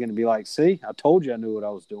river, and he's going to be like, see, I told you I knew what I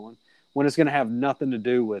was doing, when it's going to have nothing to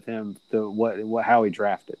do with him, how he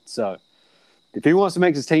drafted. So if he wants to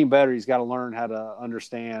make his team better, he's got to learn how to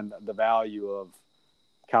understand the value of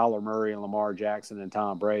Kyler Murray and Lamar Jackson and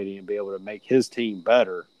Tom Brady and be able to make his team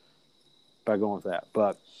better by going with that.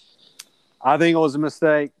 But I think it was a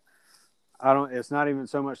mistake. It's not even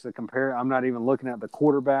so much the compare. I'm not even looking at the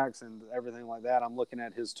quarterbacks and everything like that. I'm looking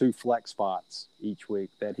at his 2 flex spots each week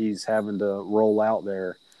that he's having to roll out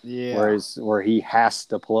there. Yeah. Where he has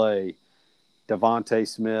to play Devontae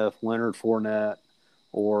Smith, Leonard Fournette,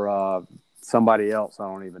 or somebody else I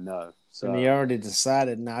don't even know. So, and he already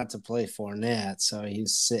decided not to play Fournette, so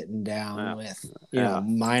he's sitting down with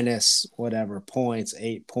minus whatever points,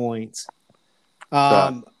 8 points.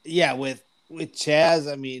 With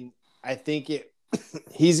Chaz, I mean, I think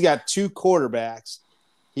he's got 2 quarterbacks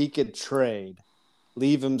he could trade,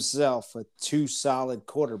 leave himself with 2 solid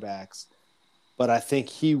quarterbacks, but I think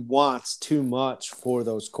he wants too much for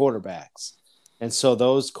those quarterbacks. And so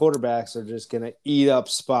those quarterbacks are just going to eat up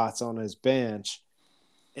spots on his bench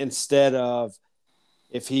instead of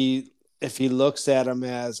if he looks at them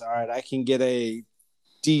as, all right, I can get a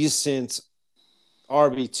decent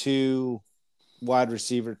RB2 wide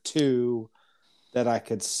receiver 2 that I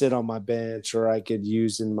could sit on my bench or I could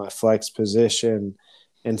use in my flex position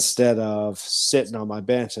instead of sitting on my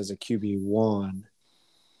bench as a QB1.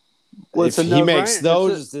 Well, if he makes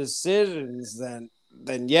those decisions, then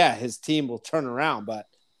yeah, his team will turn around. But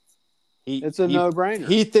it's a no-brainer.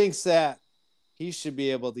 He thinks that he should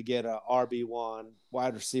be able to get a RB1,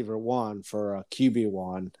 wide receiver 1 for a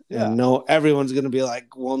QB1. Yeah. And everyone's going to be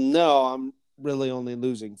like, well, no, I'm really only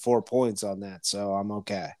losing 4 points on that, so I'm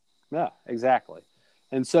okay. Yeah, exactly.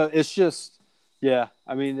 And so it's just,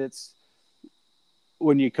 I mean, it's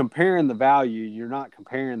when you're comparing the value, you're not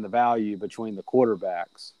comparing the value between the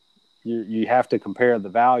quarterbacks. You have to compare the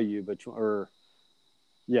value between,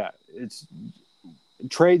 it's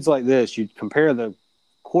trades like this. You compare the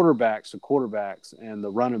quarterbacks to quarterbacks and the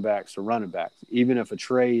running backs to running backs. Even if a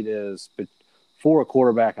trade is for a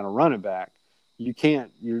quarterback and a running back, you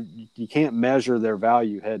can't measure their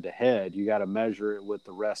value head to head. You got to measure it with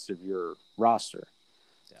the rest of your roster.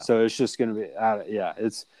 Yeah. So it's just going to be,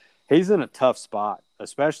 he's in a tough spot,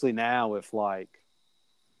 especially now if like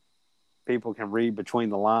people can read between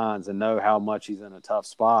the lines and know how much he's in a tough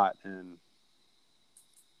spot, and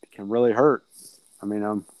it can really hurt. I mean,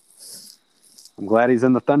 I'm glad he's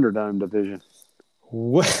in the Thunderdome division.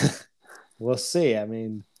 We'll see. I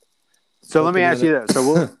mean, so let me ask you this.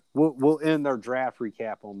 So we'll end our draft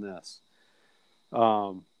recap on this.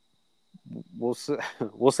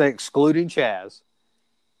 We'll say excluding Chaz,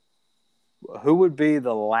 who would be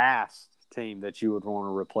the last team that you would want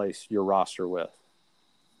to replace your roster with?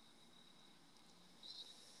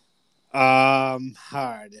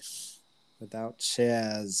 Hard. Without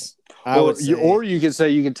Chaz, or you can say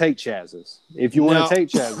you can take Chaz's if you want to take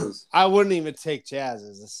Chaz's. I wouldn't even take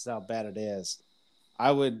Chaz's. This is how bad it is.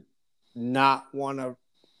 I would not want to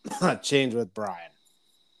change with Brian.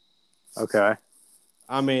 Okay.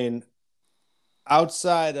 I mean,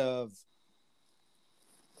 outside of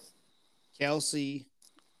Kelsey,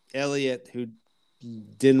 Elliott, who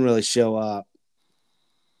didn't really show up,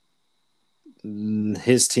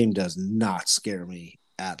 his team does not scare me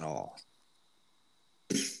at all.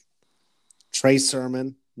 Trey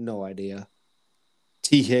Sermon, no idea.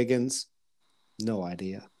 T. Higgins, no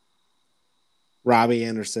idea. Robbie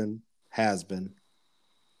Anderson has been.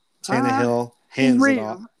 Tannehill hands it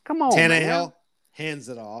off. Come on, Tannehill man. hands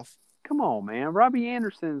it off. Come on, man. Robbie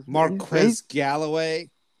Anderson's Marquez Galloway,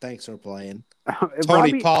 thanks for playing.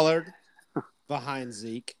 Tony Pollard behind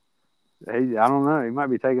Zeke. I don't know. He might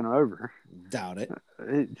be taking over. Doubt it.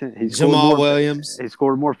 Jamal Williams. He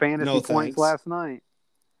scored more fantasy points last night.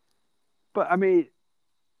 But, I mean,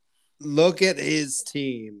 look at his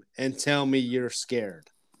team and tell me you're scared.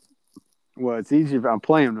 Well, it's easy. I'm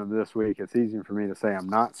playing them this week. It's easier for me to say I'm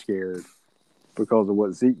not scared because of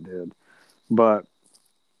what Zeke did. But,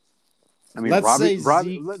 I mean, let's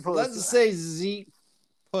say Zeke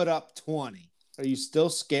put up 20. Are you still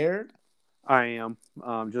scared? I am.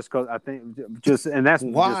 Just because I think and that's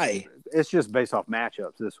why it's just based off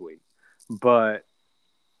matchups this week. But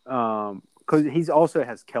because he also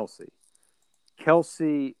has Kelsey.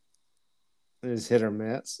 Kelsey is hit or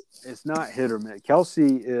miss. It's not hit or miss.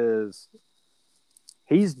 Kelsey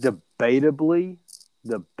he's debatably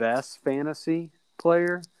the best fantasy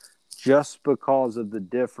player just because of the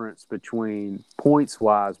difference between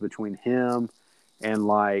points-wise between him and,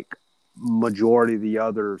 like, majority of the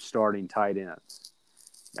other starting tight ends.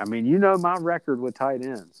 I mean, you know my record with tight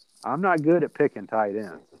ends. I'm not good at picking tight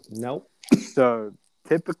ends. Nope. So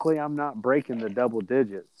typically I'm not breaking the double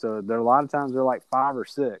digits. So there are a lot of times they're like 5 or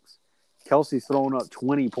 6. Kelsey's throwing up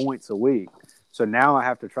 20 points a week. So now I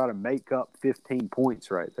have to try to make up 15 points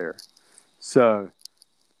right there. So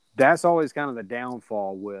that's always kind of the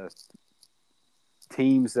downfall with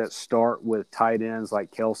teams that start with tight ends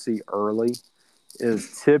like Kelsey early,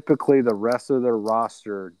 is typically the rest of their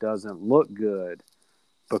roster doesn't look good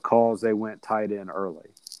because they went tight end early.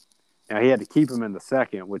 Now, he had to keep him in the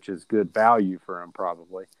second, which is good value for him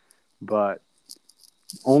probably. But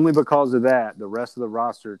only because of that, the rest of the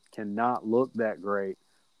roster cannot look that great.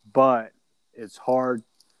 But it's hard.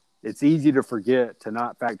 It's easy to forget to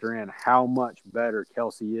not factor in how much better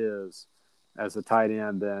Kelsey is as a tight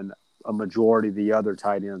end than a majority of the other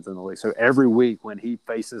tight ends in the league. So every week when he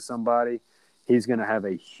faces somebody, he's going to have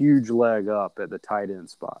a huge leg up at the tight end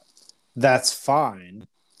spot. That's fine.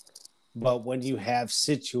 But when you have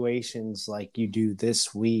situations like you do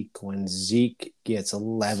this week when Zeke gets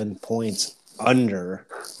 11 points under.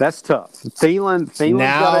 That's tough. Thielen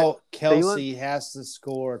now Kelsey has to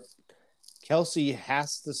score. Kelsey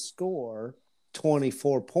has to score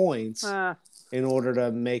 24 points in order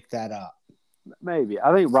to make that up. Maybe.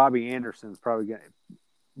 I think Robbie Anderson's probably going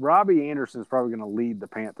to lead the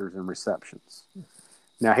Panthers in receptions.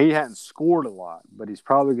 Now, he hadn't scored a lot, but he's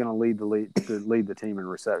probably going to lead the team in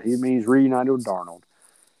reception. He means reunited with Darnold.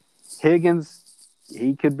 Higgins,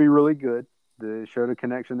 he could be really good. They showed a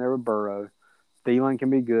connection there with Burrow. Thielen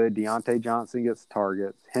can be good. Deontay Johnson gets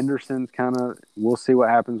targets. Henderson's we'll see what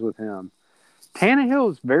happens with him.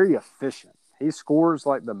 Tannehill is very efficient. He scores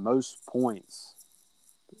like the most points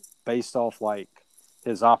based off like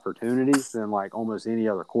his opportunities than like almost any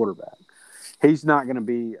other quarterback. He's not going to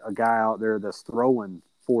be a guy out there that's throwing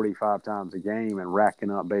 45 times a game and racking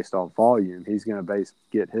up based off volume. He's going to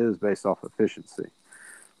get his based off efficiency,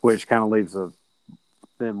 which kind of leaves a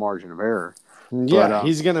thin margin of error. Yeah, but,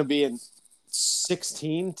 he's going to be in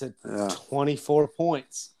 16 to 24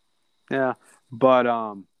 points. Yeah, but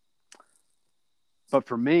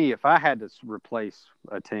for me, if I had to replace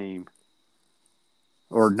a team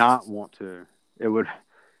or not want to,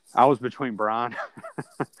 I was between Brian.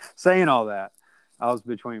 Saying all that, I was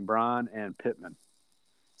between Brian and Pittman.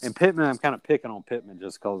 And Pittman, I'm kind of picking on Pittman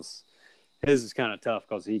just because his is kind of tough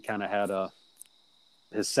because he kind of had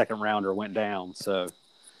his second rounder went down. So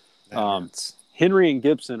Henry and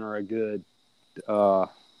Gibson are a good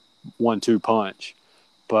 1-2 punch,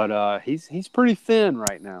 but he's pretty thin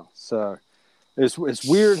right now. So it's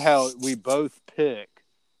weird how we both pick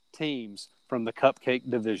teams from the Cupcake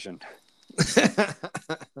division.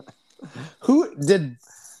 Who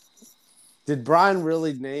did Brian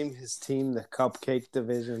really name his team the Cupcake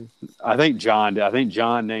division? I think John did. I think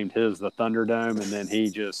John named his the Thunderdome, and then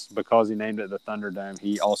because he named it the Thunderdome,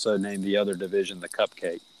 he also named the other division the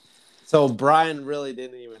Cupcake. So Brian really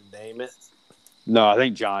didn't even name it? No, I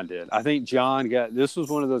think John did. I think John this was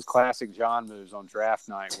one of those classic John moves on draft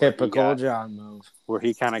night. Typical John move. Where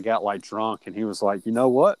he kind of got like drunk and he was like, you know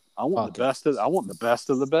what? I want the best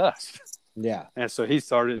of the best. Yeah. And so he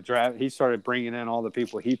started bringing in all the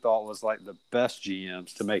people he thought was like the best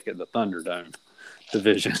GMs to make it the Thunderdome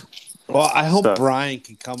division. Well, I hope Brian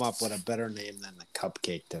can come up with a better name than the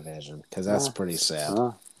Cupcake division because that's pretty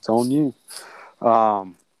sad. It's on you.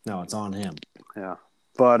 No, it's on him. Yeah.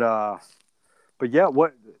 But yeah,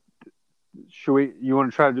 what you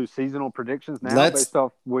want to try to do seasonal predictions now based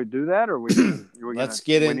off we do that or let's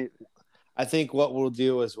get in. I think what we'll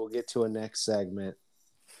do is we'll get to a next segment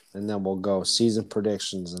and then we'll go season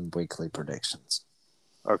predictions and weekly predictions.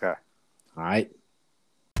 Okay. All right.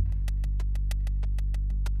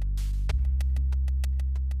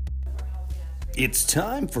 It's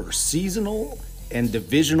time for seasonal and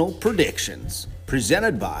divisional predictions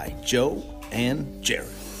presented by Joe and Jared.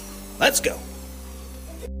 Let's go.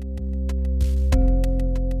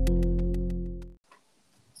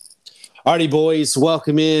 Alrighty, boys,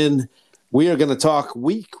 welcome in. We are going to talk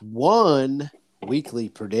week 1, weekly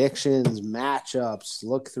predictions, matchups,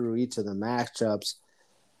 look through each of the matchups.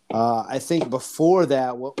 I think before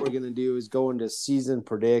that, what we're going to do is go into season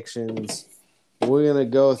predictions. We're going to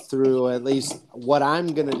go through at least what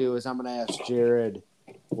I'm going to do is I'm going to ask Jared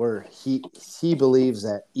where he believes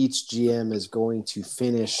that each GM is going to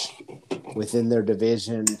finish within their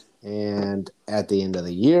division and at the end of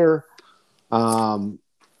the year.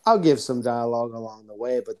 I'll give some dialogue along the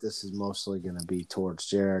way, but this is mostly going to be towards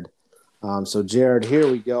Jared. So, Jared,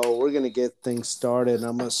 here we go. We're going to get things started.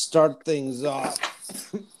 I'm going to start things off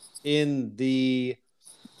in the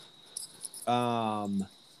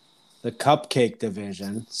Cupcake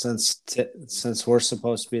division, since we're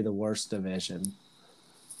supposed to be the worst division.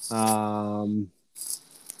 So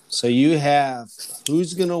you have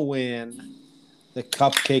who's going to win the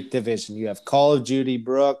Cupcake division. You have Call of Duty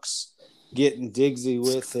Brooks getting Diggsy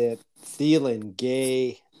with it, Thielen,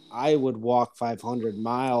 Gay, I Would Walk 500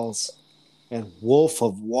 Miles, and Wolf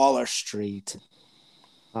of Waller Street.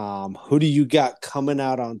 Who do you got coming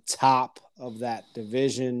out on top of that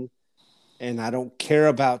division? And I don't care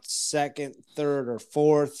about second, third, or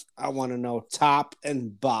fourth. I want to know top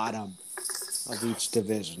and bottom of each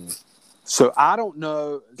division. So I don't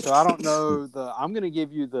know. I'm going to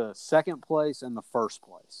give you the second place and the first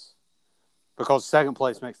place because second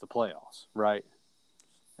place makes the playoffs, right?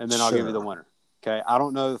 And then I'll give you the winner. Okay. I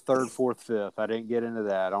don't know the third, fourth, fifth. I didn't get into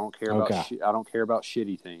that. I don't care about. I don't care about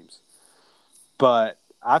shitty teams. But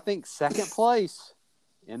I think second place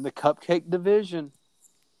in the Cupcake division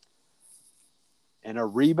in a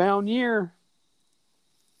rebound year.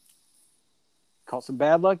 Caught some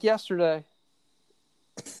bad luck yesterday.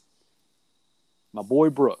 My boy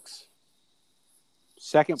Brooks.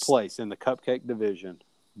 Second place in the Cupcake division,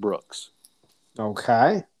 Brooks.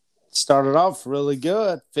 Okay. Started off really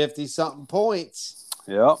good. 50-something points.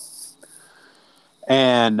 Yep.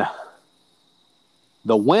 And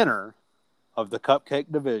the winner of the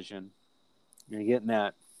Cupcake division, you're getting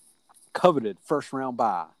that coveted first round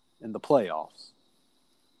bye in the playoffs.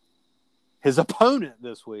 His opponent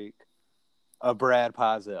this week, Brad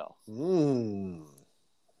Pizell.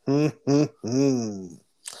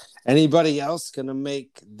 Anybody else going to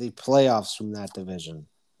make the playoffs from that division?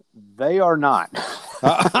 They are not.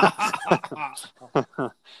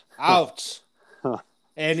 Ouch.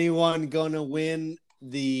 Anyone going to win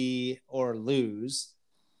or lose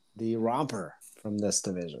the romper from this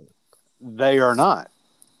division? They are not.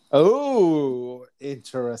 Oh,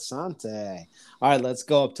 interessante. All right, let's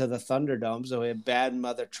go up to the Thunderdome. So we have Bad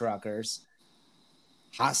Mother Truckers.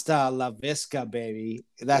 Hasta la Visca, baby.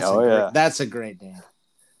 That's a great name.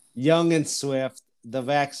 Young and Swift, The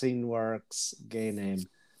Vaccine Works, gay name,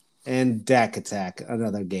 and Dak Attack,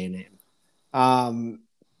 another gay name.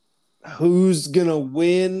 Who's gonna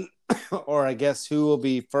win, or I guess who will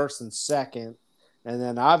be first and second? And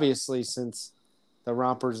then obviously, since the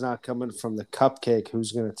romper's not coming from the Cupcake,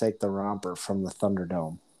 who's gonna take the romper from the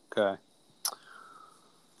Thunderdome? Okay.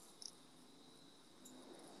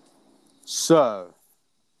 So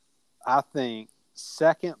I think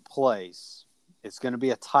second place is going to be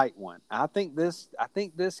a tight one. I think this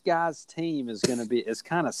guy's team is going to be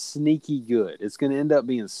kind of sneaky good. It's going to end up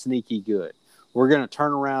being sneaky good. We're going to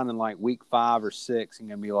turn around in like week 5 or 6 and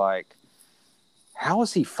going to be like, how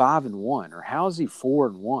is he 5-1 or how is he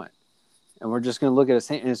 4-1? And we're just going to look at his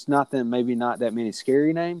team. And it's maybe not that many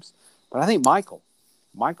scary names, but I think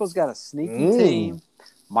Michael's got a sneaky team.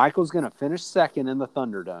 Michael's going to finish second in the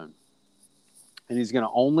Thunderdome. And he's going to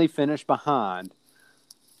only finish behind.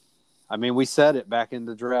 I mean, we said it back in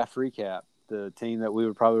the draft recap. The team that we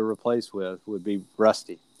would probably replace with would be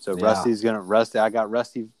Rusty. So I got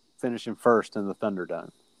Rusty finishing first in the Thunderdome.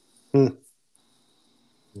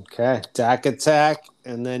 Okay. Dak Attack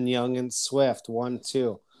and then Young and Swift,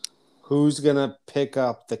 1-2. Who's going to pick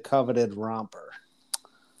up the coveted romper?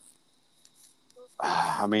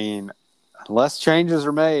 I mean, unless changes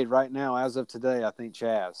are made right now, as of today, I think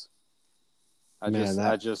Chaz.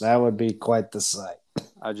 That would be quite the sight.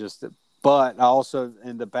 But I also,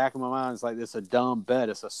 in the back of my mind, it's like this a dumb bet.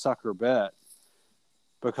 It's a sucker bet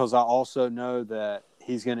because I also know that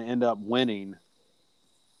he's going to end up winning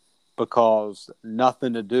because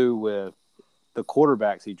nothing to do with the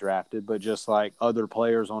quarterbacks he drafted, but just like other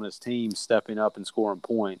players on his team stepping up and scoring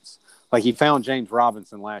points. Like he found James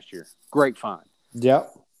Robinson last year. Great find.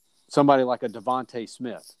 Yep. Somebody like a Devontae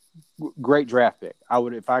Smith. Great draft pick.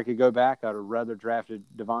 If I could go back, I'd have rather drafted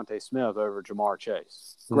Devontae Smith over Jamar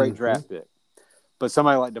Chase. Great draft pick. But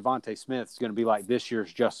somebody like Devontae Smith is going to be like this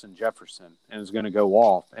year's Justin Jefferson and is going to go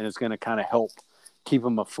off and it's going to kind of help keep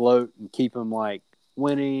him afloat and keep him like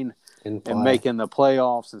winning and making the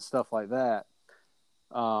playoffs and stuff like that.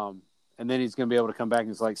 And then he's going to be able to come back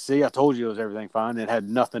and it's like, see, I told you it was everything fine. It had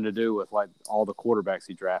nothing to do with like all the quarterbacks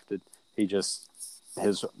he drafted. His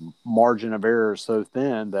margin of error is so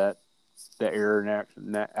thin that the error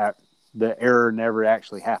never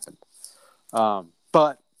actually happened.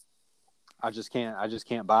 But I just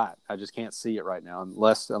can't buy it. I just can't see it right now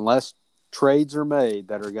unless trades are made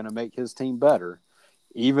that are going to make his team better.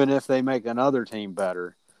 Even if they make another team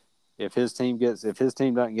better, if his team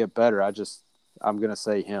doesn't get better, I'm going to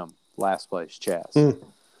say him. last place, Chaz.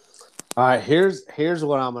 All right, here's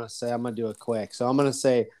what I'm gonna say. I'm gonna do it quick. So I'm gonna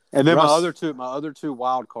say, And then Russ, my other two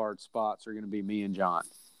wild card spots are going to be me and John.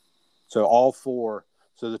 So all four.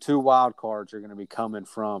 So the two wild cards are going to be coming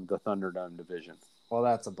from the Thunderdome division. Well,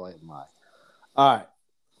 that's a blatant lie. All right,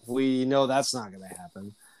 we know that's not gonna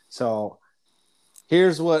happen. So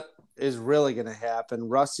here's what is really gonna happen.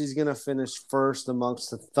 Rusty's gonna finish first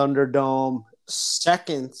amongst the Thunderdome.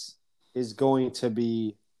 Second is going to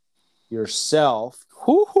be yourself.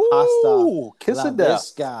 Hoo-hoo! Kiss La of death.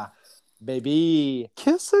 Visca, baby.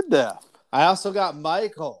 Kiss of death. I also got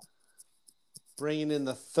Michael bringing in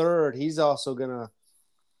the third. He's also gonna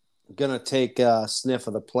take a sniff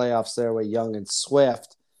of the playoffs there with Young and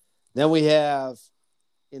Swift. Then we have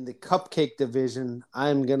in the cupcake division,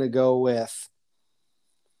 I'm gonna go with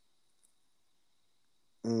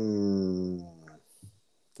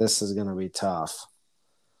this is gonna be tough.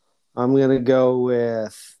 I'm gonna go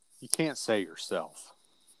with You can't say yourself.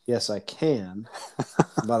 yes, I can,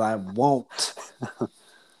 but I won't.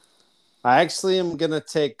 I actually am going to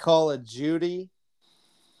take Call of Duty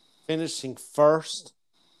finishing first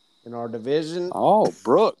in our division. Oh,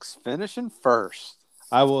 Brooks finishing first.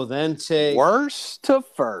 I will then take Worst to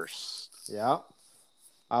first. Yeah.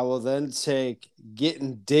 I will then take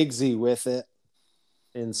Getting Diggsy with it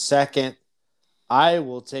in second. I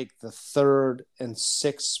will take the third and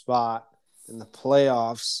sixth spot in the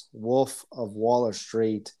playoffs, Wolf of Waller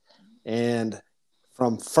Street. And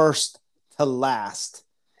from first to last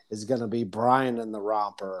is going to be Brian and the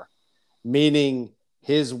Romper, meaning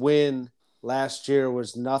his win last year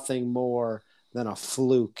was nothing more than a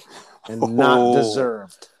fluke and not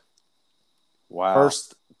deserved. Wow.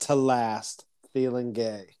 First to last, feeling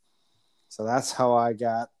gay. So that's how I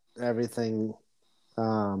got everything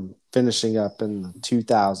finishing up in the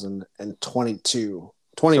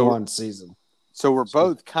 2022-21 season. So we're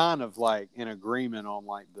both kind of like in agreement on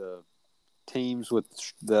like the teams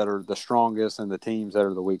that are the strongest and the teams that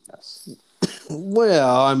are the weakness.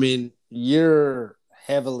 Well, I mean, you're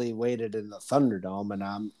heavily weighted in the Thunderdome, and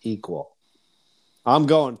I'm equal. I'm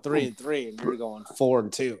going 3-3, and you're going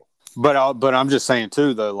 4-2. But I'm just saying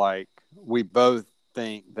too, though, like we both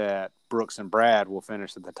think that Brooks and Brad will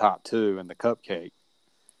finish at the top two in the cupcake,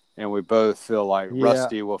 and we both feel like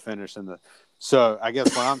Rusty will finish in the. So I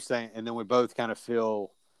guess what I'm saying, and then we both kind of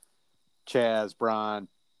feel Chaz, Brian.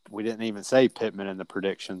 We didn't even say Pittman in the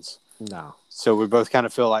predictions. No. So we both kind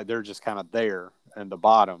of feel like they're just kind of there in the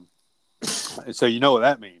bottom. So you know what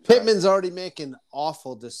that means. Pittman's already making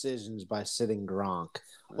awful decisions by sitting Gronk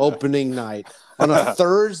opening night on a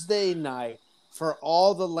Thursday night for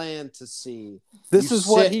all the land to see. This is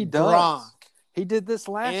what he does. Gronk he did this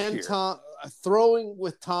last year. And throwing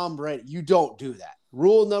with Tom Brady. You don't do that.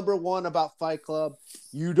 Rule number one about Fight Club,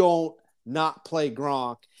 you don't not play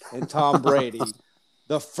Gronk and Tom Brady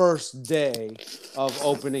the first day of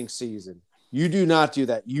opening season. You do not do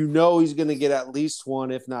that. You know he's going to get at least one,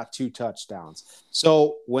 if not two touchdowns.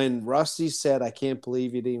 So when Rusty said, I can't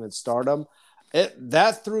believe you didn't even start him,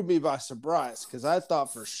 that threw me by surprise because I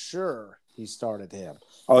thought for sure he started him.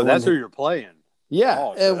 Oh, that's who you're playing. Yeah.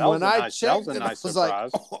 Oh, so and when I checked it, I was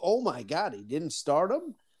like, oh my God, he didn't start him?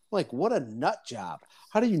 I'm like, what a nut job.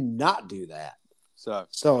 How do you not do that? So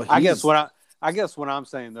I guess what I'm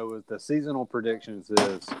saying, though, with the seasonal predictions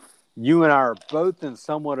is you and I are both in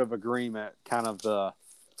somewhat of agreement, kind of the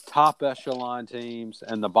top echelon teams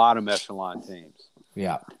and the bottom echelon teams.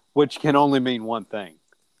 Yeah. Which can only mean one thing.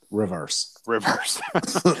 Reverse.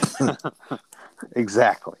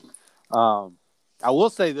 Exactly. I will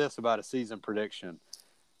say this about a season prediction.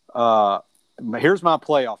 Here's my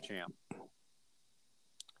playoff champ.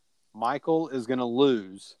 Michael is going to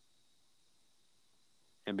lose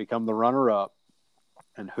and become the runner-up.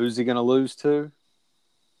 And who's he going to lose to?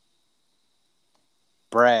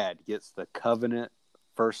 Brad gets the Covenant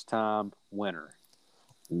first-time winner.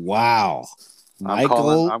 Wow.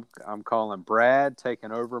 Michael. I'm calling Brad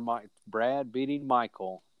taking over. Brad beating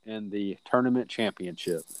Michael in the tournament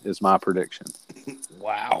championship is my prediction.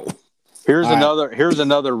 Wow. Here's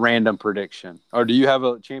another random prediction. Or do you have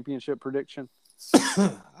a championship prediction?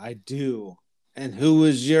 I do. And who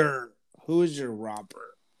is your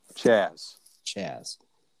romper? Chaz. Let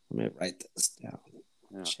me write this down.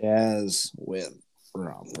 Yeah. Chaz with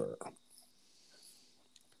romper.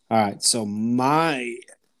 All right. So my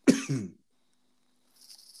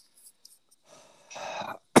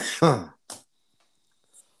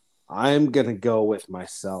I'm going to go with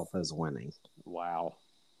myself as winning. Wow.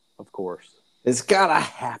 Of course. It's got to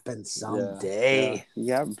happen someday.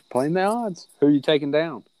 Yeah, playing the odds. Who are you taking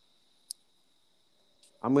down?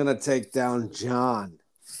 I'm going to take down John.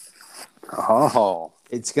 Oh,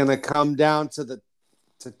 It's gonna come down to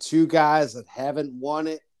two guys that haven't won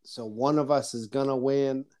it. So one of us is gonna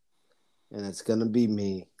win, and it's gonna be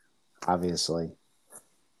me, obviously.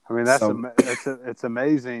 I mean, it's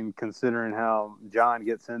amazing considering how John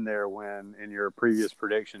gets in there when in your previous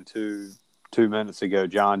prediction 2 minutes ago,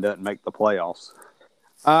 John doesn't make the playoffs.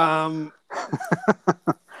 I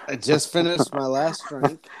just finished my last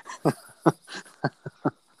drink. Let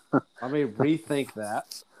me rethink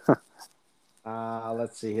that.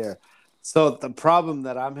 Let's see here. So the problem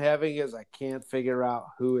that I'm having is I can't figure out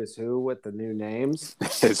who is who with the new names.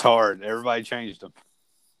 It's hard. Everybody changed them.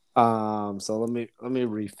 So let me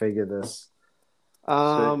refigure this.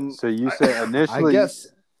 So you said initially. I guess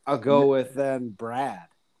I'll go with then Brad.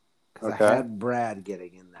 Okay. I had Brad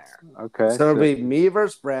getting in there. Okay. So it'll be me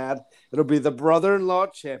versus Brad. It'll be the brother-in-law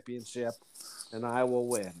championship, and I will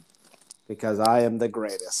win because I am the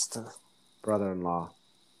greatest brother-in-law.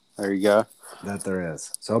 There you go. That there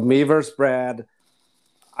is. So me versus Brad.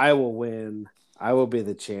 I will win. I will be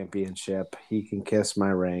the championship. He can kiss my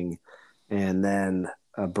ring, and then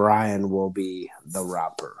Brian will be the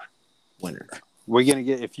romper winner. We're gonna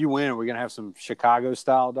get if you win, we're gonna have some Chicago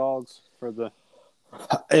style dogs for the.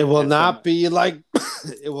 It will not be like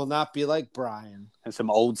Brian and some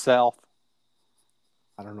Old South.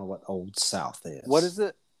 I don't know what Old South is. What is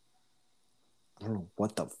it? I don't know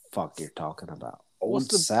what the fuck you're talking about. Old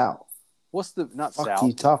South. What's the not what South? What are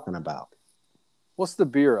you talking about? What's the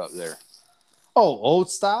beer up there? Oh, Old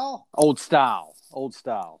Style. Old Style.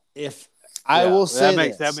 If I will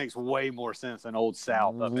say that makes way more sense than Old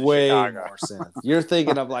South up in way Chicago. More sense. You're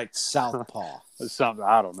thinking of like Southpaw. Something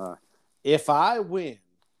I don't know. If I win,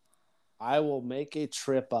 I will make a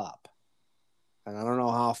trip up, and I don't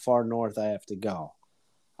know how far north I have to go.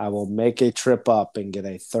 I will make a trip up and get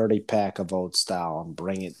a 30-pack of Old Style and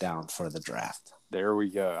bring it down for the draft. There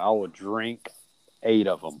we go. I will drink 8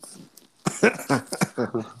 of them.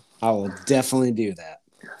 I will definitely do that.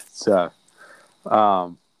 So,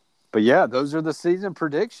 but yeah, those are the season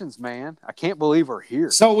predictions, man. I can't believe we're here.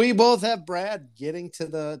 So we both have Brad getting to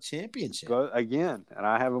the championship. Again, and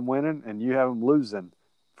I have him winning, and you have him losing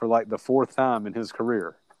for like the 4th time in his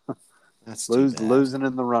career. That's losing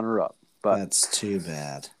in the runner-up. But that's too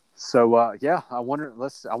bad. So yeah, I want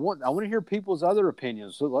to hear people's other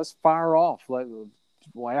opinions. So let's fire off.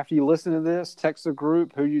 After you listen to this, text the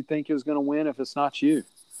group who you think is going to win if it's not you,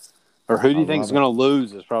 or who do you think is going to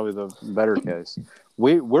lose is probably the better case.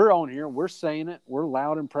 We're on here. We're saying it. We're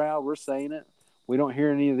loud and proud. We're saying it. We don't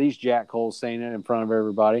hear any of these jackholes saying it in front of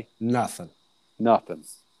everybody. Nothing.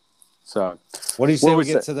 So, what do you say we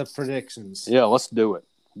get to the predictions? Yeah, let's do it.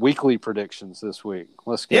 Weekly predictions this week.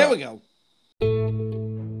 Let's go. Here we go.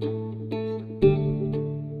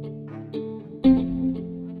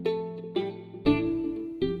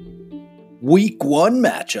 Week 1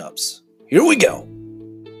 matchups. Here we go.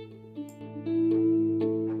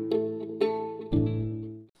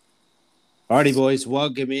 Alrighty, boys,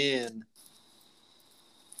 welcome in.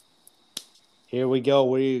 Here we go.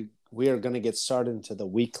 We are going to get started into the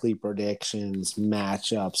weekly predictions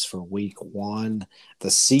matchups for week 1.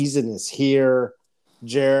 The season is here.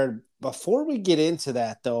 Jared, before we get into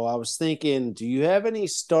that, though, I was thinking, do you have any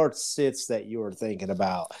start sits that you were thinking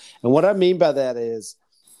about? And what I mean by that is,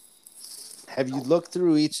 have you looked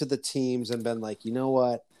through each of the teams and been like, you know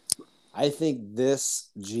what? I think this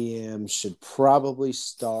GM should probably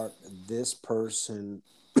start this person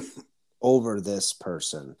over this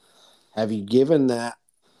person. Have you given that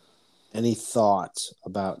any thought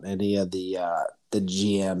about any of the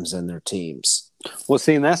GMs and their teams? Well,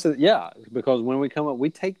 see, and because when we come up, we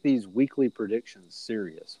take these weekly predictions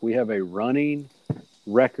serious. We have a running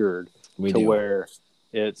record where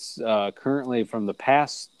it's currently from the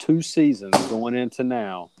past 2 seasons going into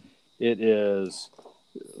now. It is,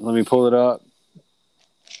 let me pull it up.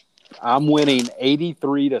 I'm winning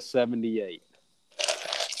 83-78.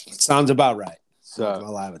 Sounds about right. So I'm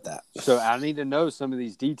alive with that. So I need to know some of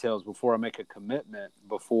these details before I make a commitment.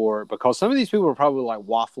 Because some of these people are probably like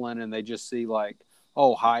waffling and they just see like,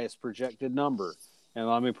 highest projected number, and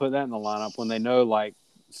let me put that in the lineup when they know like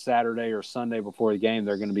Saturday or Sunday before the game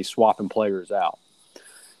they're going to be swapping players out.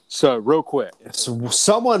 So real quick, so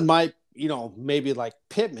someone might, maybe like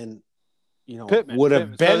Pittman, would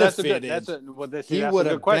have benefited. He would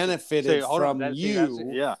have benefited from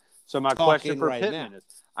you. Yeah. So my question for Pittman is,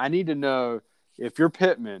 I need to know, if you're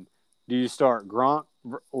Pittman, do you start Gronk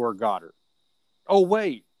or Goddard? Oh,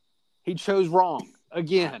 wait. He chose wrong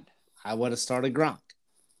again. I would have started Gronk.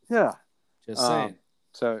 Yeah. Just saying.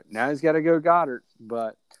 So now he's got to go Goddard.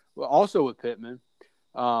 But also with Pittman,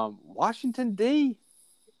 Washington D,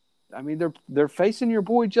 I mean, they're facing your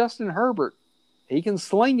boy Justin Herbert. he can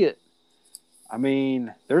sling it. I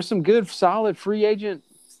mean, there's some good, solid free agent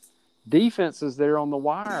defenses there on the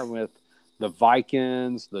wire with the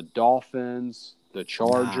Vikings, the Dolphins, the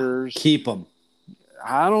Chargers. Keep them.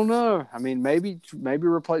 I don't know. I mean, maybe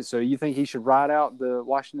replace. So you think he should ride out the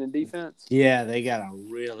Washington defense? Yeah, they got a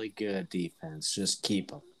really good defense. Just keep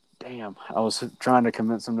them. Damn, I was trying to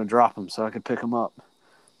convince him to drop him so I could pick him up.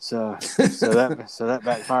 So that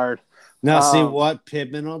backfired. Now, see what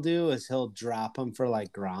Pittman will do is he'll drop him for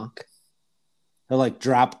like Gronk. He'll like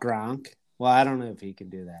drop Gronk. Well, I don't know if he can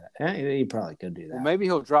do that. He probably could do that. Well, maybe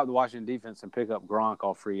he'll drop the Washington defense and pick up Gronk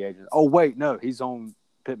off free agent. Oh wait, no, he's on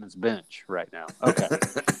Pittman's bench right now. Okay.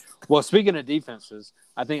 Well, speaking of defenses,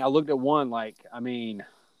 I think I looked at one.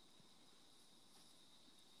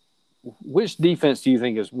 Which defense do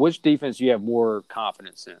you have more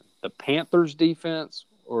confidence in? The Panthers defense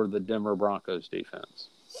or the Denver Broncos defense?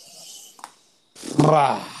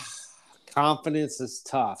 Confidence is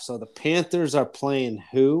tough. So the Panthers are playing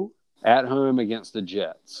who? At home against the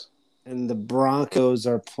Jets. And the Broncos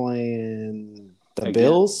are playing the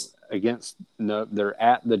Bills? They're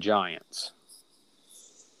at the Giants.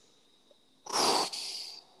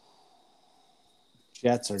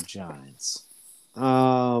 Jets or Giants.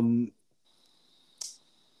 But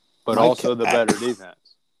also the better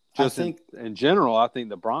defense. In general, I think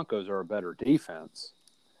the Broncos are a better defense.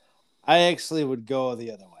 I actually would go the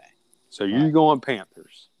other way. So you're going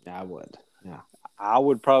Panthers. I would. Yeah. I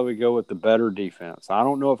would probably go with the better defense. I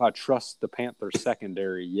don't know if I trust the Panthers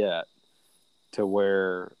secondary yet to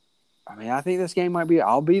where – I think this game might be –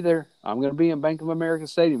 I'll be there. I'm going to be in Bank of America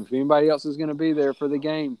Stadium. If anybody else is going to be there for the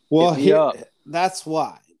game, that's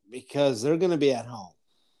why. Because they're going to be at home.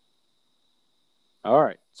 All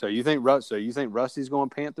right. So you think Rusty's going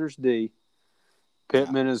Panthers D,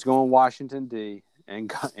 Pittman is going Washington D, and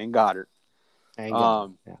Goddard. Yeah.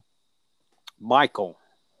 Michael,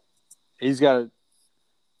 he's got a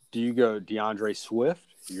 – do you go DeAndre Swift?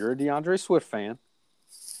 You're a DeAndre Swift fan.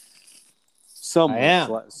 I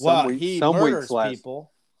am. He murders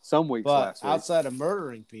people. Some weeks last week. Outside of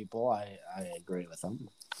murdering people, I agree with him.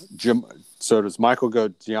 So does Michael go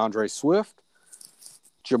DeAndre Swift,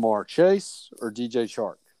 Jamar Chase, or DJ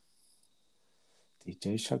Chark?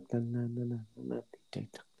 DJ Chark.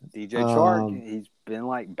 DJ Chark, he's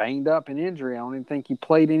been banged up in injury. I don't even think he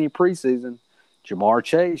played any preseason. Jamar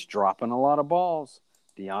Chase dropping a lot of balls.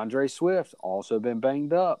 DeAndre Swift also been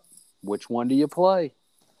banged up. Which one do you play?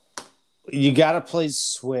 You got to play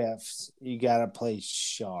Swift. You got to play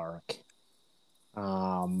Chark.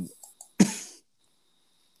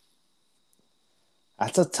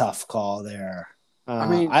 That's a tough call there.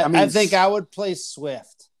 I think I would play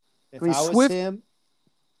Swift. If I was him,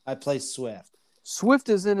 I'd play Swift. Swift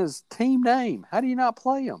is in his team name. How do you not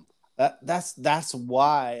play him? That's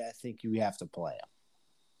why I think you have to play him.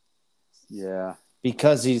 Yeah,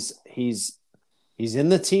 because he's in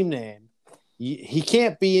the team name. He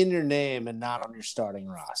can't be in your name and not on your starting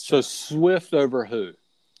roster. So Swift over who?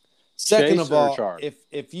 Second Chase of all, Chark?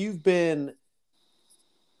 if you've been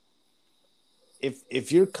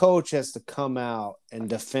if your coach has to come out and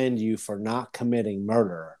defend you for not committing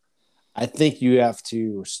murder, I think you have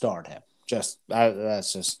to start him.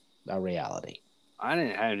 That's just a reality. I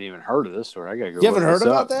hadn't even heard of this story. I gotta go. You haven't heard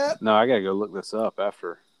about that? No, I gotta go look this up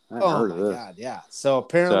after. I hadn't heard of this. God, yeah. So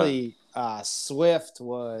apparently, Swift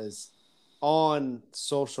was on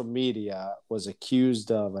social media, was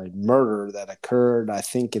accused of a murder that occurred, I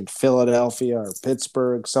think, in Philadelphia or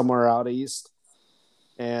Pittsburgh, somewhere out east.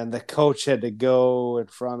 And the coach had to go in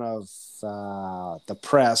front of the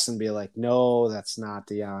press and be like, no, that's not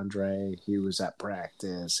DeAndre. He was at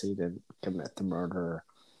practice. He didn't commit the murder.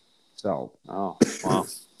 So, wow.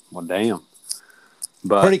 Well, damn.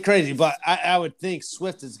 But pretty crazy. But I would think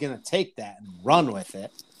Swift is going to take that and run with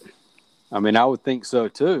it. I mean, I would think so,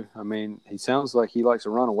 too. I mean, he sounds like he likes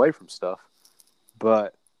to run away from stuff.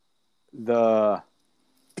 But he's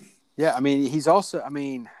also,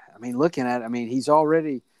 looking at it, he's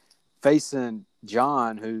already facing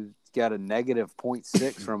John, who's got a negative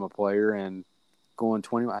 0.6 from a player and going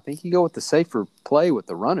 20. I think you go with the safer play with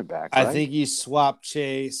the running back, right? I think you swap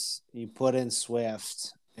Chase, you put in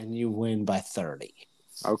Swift, and you win by 30.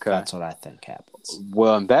 Okay. That's what I think happens.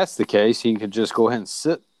 Well, if that's the case, he could just go ahead and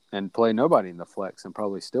sit and play nobody in the flex and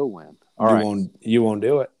probably still win. You won't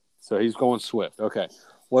do it. So he's going Swift. Okay.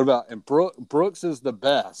 What about – and Brooks is the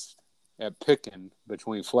best at picking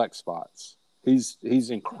between flex spots. He's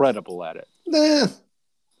incredible at it. Nah.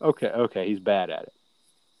 Okay, he's bad at it.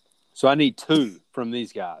 So I need two from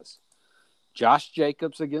these guys. Josh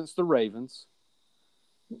Jacobs against the Ravens.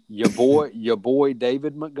 Your boy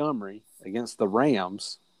David Montgomery against the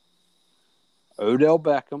Rams. Odell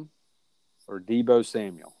Beckham or Deebo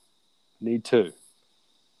Samuel? Need two.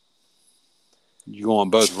 You going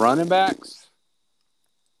both running backs?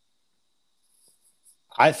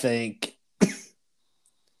 I think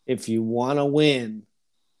if you want to win,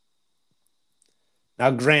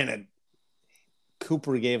 now granted,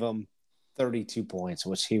 Cooper gave him 32 points,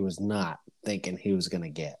 which he was not thinking he was going to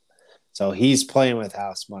get. So he's playing with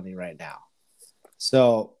house money right now.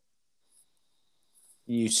 So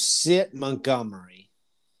you sit Montgomery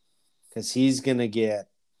because he's going to get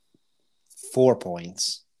 4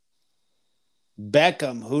 points.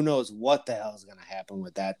 Beckham, who knows what the hell is going to happen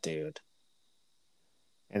with that dude.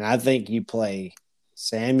 And I think you play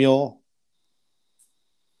Samuel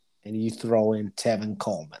and you throw in Tevin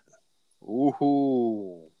Coleman.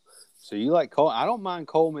 Ooh. So you like Coleman? I don't mind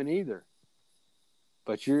Coleman either.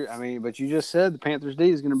 But you just said the Panthers D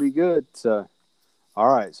is going to be good. So, all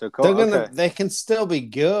right. So they can still be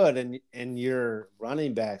good, and your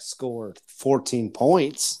running back scored 14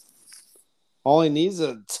 points. All he needs is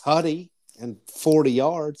a tutty and 40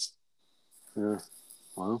 yards. Yeah.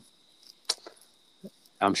 Well,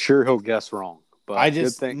 I'm sure he'll guess wrong. But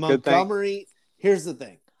Montgomery. Here's the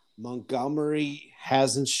thing: Montgomery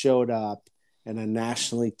hasn't showed up in a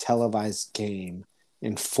nationally televised game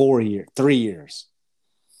in 3 years.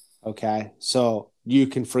 Okay, so you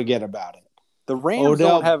can forget about it. The Rams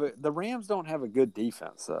don't have a good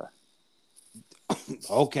defense, though.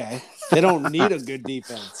 Okay, they don't need a good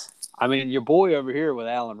defense. I mean, your boy over here with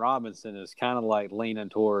Allen Robinson is kind of like leaning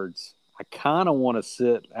towards. I kind of want to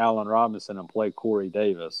sit Allen Robinson and play Corey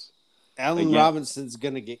Davis. Allen Robinson's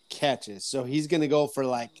going to get catches, so he's going to go for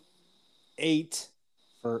like 8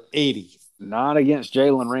 for 80. Not against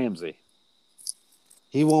Jalen Ramsey.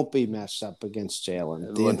 He won't be matched up against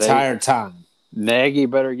Jalen the entire time. Nagy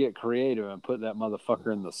better get creative and put that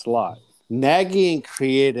motherfucker in the slot. Nagy and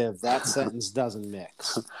creative, that sentence doesn't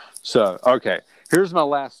mix. So, okay. Here's my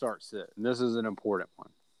last start sit, and this is an important one.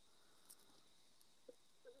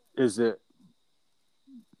 Is get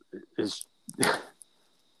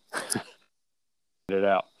it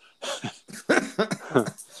out.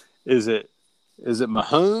 Is it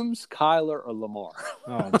Mahomes, Kyler, or Lamar?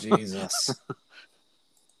 Oh, Jesus.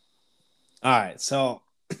 All right, so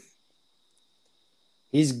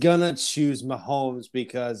he's going to choose Mahomes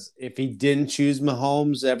because if he didn't choose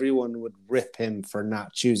Mahomes, everyone would rip him for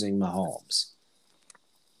not choosing Mahomes.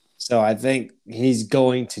 So I think he's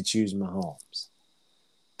going to choose Mahomes.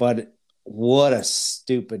 But what a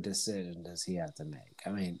stupid decision does he have to make? I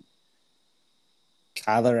mean,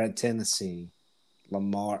 Kyler at Tennessee,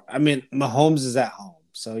 Lamar. I mean, Mahomes is at home,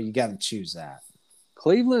 so you got to choose that.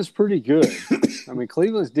 Cleveland's pretty good. I mean,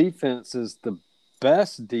 Cleveland's defense is the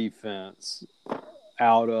best defense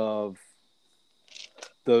out of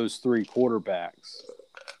those 3 quarterbacks.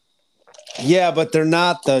 Yeah, but they're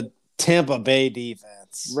not the Tampa Bay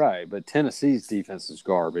defense. Right, but Tennessee's defense is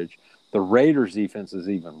garbage. The Raiders' defense is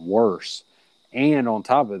even worse. And on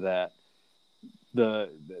top of that, they're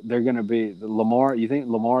going to be Lamar. You think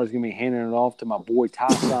Lamar is going to be handing it off to my boy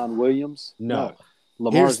Tyson Williams? No.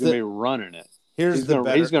 Lamar's going to be running it.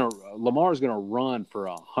 Lamar's going to run for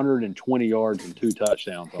 120 yards and 2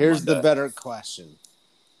 touchdowns. Here's the better question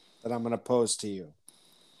that I'm going to pose to you.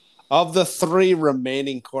 Of the 3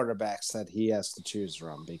 remaining quarterbacks that he has to choose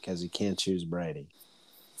from, because he can't choose Brady,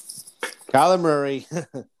 Kyler Murray,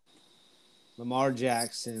 Lamar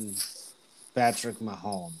Jackson, Patrick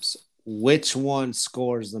Mahomes, which one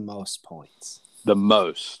scores the most points? The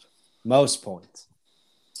most. Most points.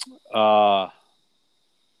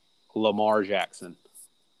 Lamar Jackson.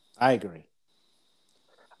 I agree.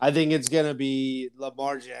 I think it's going to be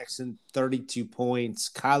Lamar Jackson, 32 points.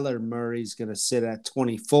 Kyler Murray's going to sit at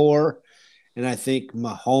 24. And I think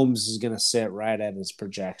Mahomes is going to sit right at his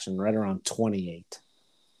projection, right around 28.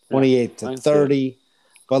 28 to 30.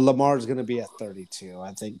 But Lamar's going to be at 32,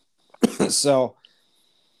 I think. So.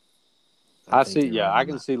 I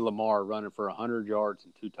can see Lamar running for 100 yards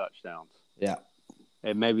and 2 touchdowns. Yeah.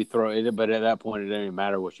 And maybe throw it, but at that point, it doesn't even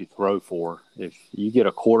matter what you throw for. If you get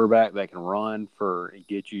a quarterback that can run and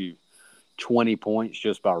get you 20 points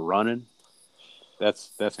just by running, that's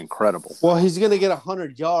incredible. Well, he's going to get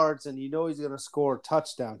 100 yards, and he's going to score a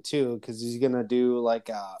touchdown, too, because he's going to do like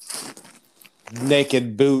a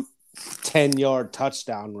naked boot 10-yard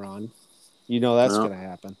touchdown run. That's going to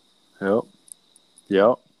happen. Yep.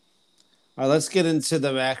 All right, let's get into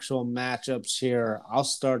the actual matchups here. I'll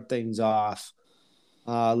start things off.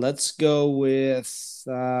 Let's go with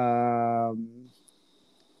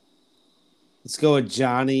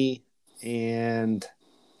Johnny and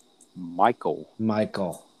Michael.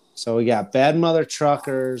 So we got Bad Mother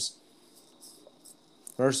Truckers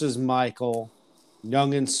versus Michael.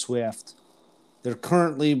 Young and Swift. They're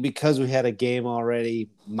currently, because we had a game already,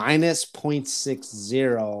 minus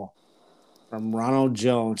 0.60 from Ronald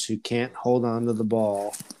Jones, who can't hold on to the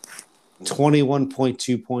ball.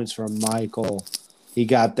 21.2 points from Michael. He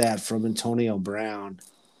got that from Antonio Brown.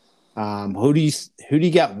 Who do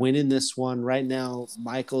you got winning this one right now?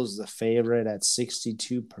 Michael's the favorite at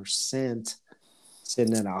 62%,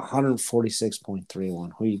 sitting at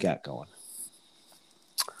 146.31. Who you got going?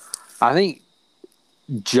 I think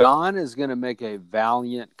John is going to make a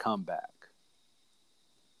valiant comeback,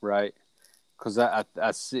 right? Because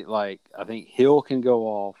I see, like, I think Hill can go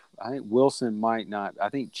off. I think Wilson might not. I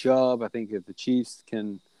think Chubb. I think if the Chiefs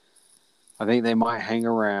can, I think they might hang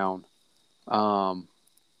around.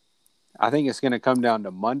 I think it's going to come down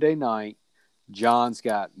to Monday night. John's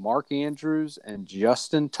got Mark Andrews and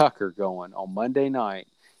Justin Tucker going on Monday night,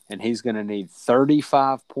 and he's going to need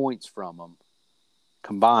 35 points from them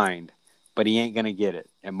combined, but he ain't going to get it,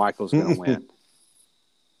 and Michael's going to win.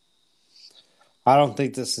 I don't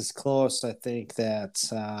think this is close. I think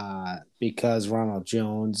that because Ronald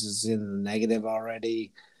Jones is in the negative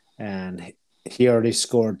already, and he already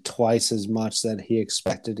scored twice as much that he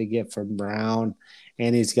expected to get from Brown,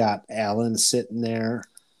 and he's got Allen sitting there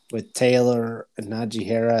with Taylor and Najee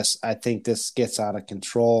Harris. I think this gets out of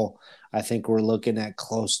control. I think we're looking at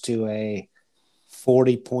close to a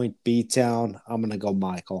 40-point beatdown. I'm going to go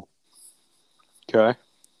Michael. Okay.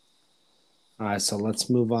 All right, so let's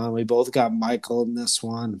move on. We both got Michael in this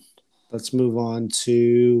one. Let's move on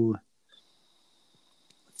to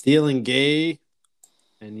Thielen Gay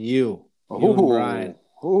and you. You and Brian.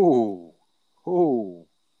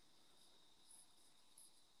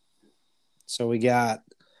 So we got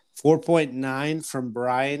 4.9 from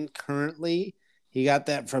Brian currently. He got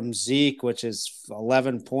that from Zeke, which is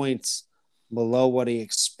 11 points below what he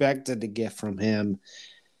expected to get from him.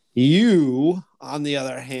 You, on the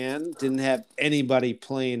other hand, didn't have anybody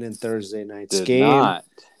playing in Thursday night's game.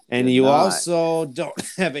 And you also don't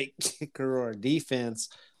have a kicker or a defense,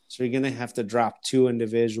 so you're going to have to drop two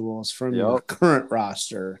individuals from your current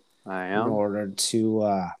roster in order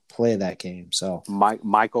to play that game. So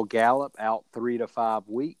Michael Gallup out 3 to 5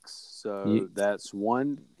 weeks, so that's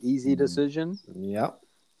one easy decision. Yep.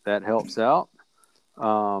 That helps out.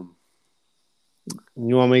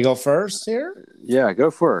 You want me to go first here? Yeah, go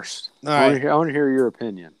first. All right. I want to hear your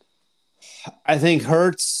opinion. I think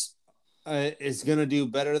Hurts is going to do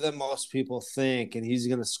better than most people think, and he's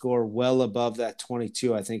going to score well above that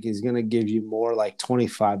 22. I think he's going to give you more like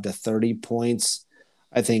 25 to 30 points.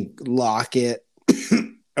 I think Lockett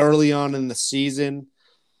early on in the season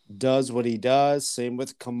does what he does. Same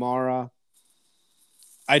with Kamara.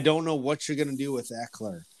 I don't know what you're going to do with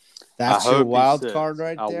Eckler. That's your wild card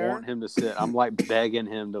right there. I want him to sit. I'm like begging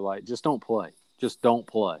him to just don't play. Just don't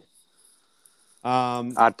play.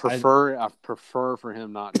 I prefer for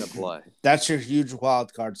him not to play. That's your huge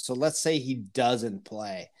wild card. So let's say he doesn't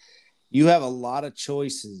play. You have a lot of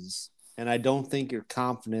choices, and I don't think you're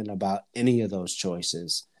confident about any of those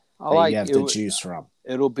choices you have to choose from.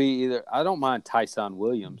 It'll be either – I don't mind Tyson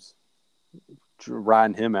Williams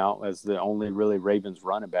riding him out as the only really Ravens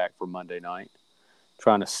running back for Monday night,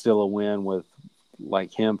 trying to steal a win with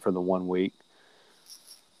like him for the 1 week.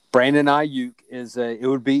 Brandon Ayuk it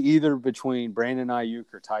would be either between Brandon Ayuk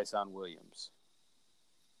or Tyson Williams.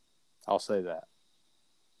 I'll say that.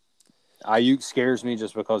 Ayuk scares me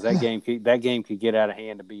just because that game could get out of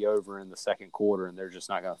hand and be over in the second quarter, and they're just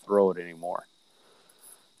not going to throw it anymore.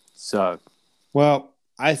 So, well,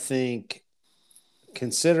 I think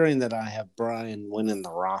considering that I have Brian winning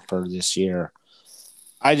the roster this year,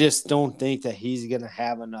 I just don't think that he's going to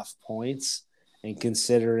have enough points, and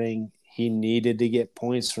considering he needed to get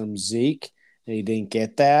points from Zeke and he didn't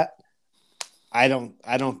get that, I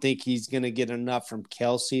don't think he's going to get enough from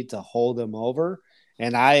Kelsey to hold him over.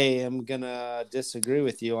 And I am going to disagree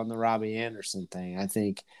with you on the Robbie Anderson thing. I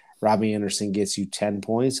think Robbie Anderson gets you 10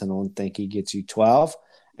 points. I don't think he gets you 12.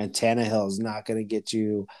 And Tannehill is not going to get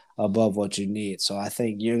you above what you need. So I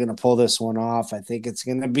think you're going to pull this one off. I think it's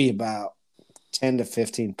going to be about 10 to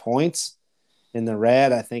 15 points in the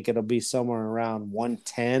red. I think it'll be somewhere around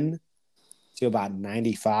 110 to about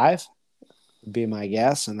 95 would be my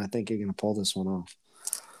guess. And I think you're going to pull this one off.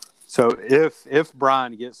 So if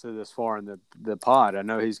Brian gets to this far in the pod, I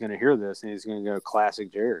know he's going to hear this and he's going to go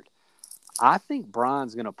classic Jared. I think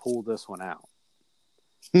Brian's going to pull this one out.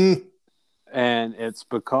 And it's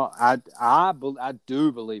because I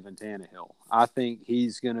do believe in Tannehill. I think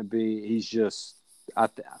he's going to be – he's just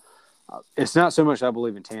 – it's not so much I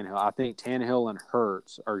believe in Tannehill. I think Tannehill and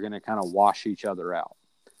Hurts are going to kind of wash each other out.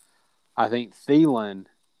 I think Thielen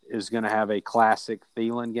is going to have a classic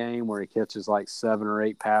Thielen game where he catches like 7 or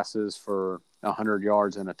 8 passes for 100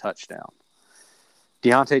 yards and a touchdown.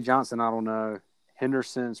 Deontay Johnson, I don't know.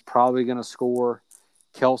 Henderson's probably going to score.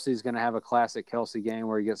 Kelsey's going to have a classic Kelsey game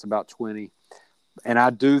where he gets about 20. And I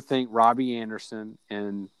do think Robbie Anderson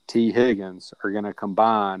and T. Higgins are going to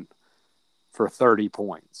combine for 30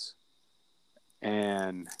 points.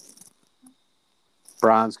 And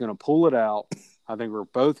Brian's going to pull it out. I think we're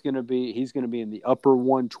both going to be – he's going to be in the upper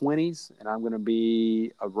 120s, and I'm going to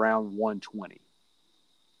be around 120.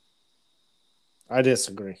 I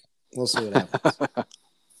disagree. We'll see what happens.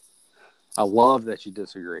 I love that you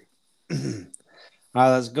disagree. All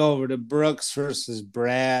right, let's go over to Brooks versus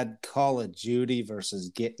Brad. Call of Duty versus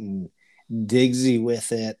getting Diggsy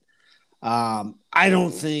with it. I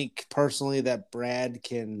don't think personally that Brad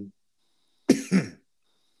can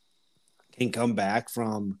come back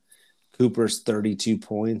from Cooper's 32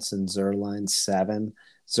 points and Zuerlein's 7.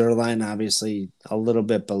 Zuerlein obviously a little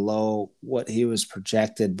bit below what he was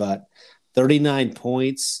projected, but 39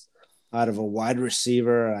 points out of a wide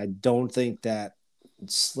receiver. I don't think that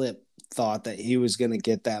Slip thought that he was going to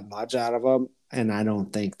get that much out of him, and I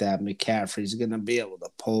don't think that McCaffrey's going to be able to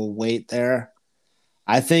pull weight there.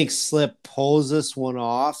 I think Slip pulls this one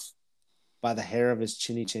off by the hair of his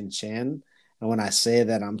chinny chin chin, and when I say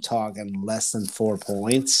that, I'm talking less than 4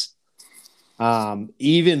 points.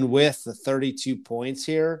 Even with the 32 points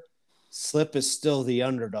here, Slip is still the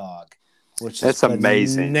underdog, which is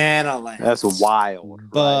amazing. Banana-lands. That's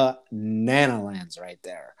wild. Banana-lands right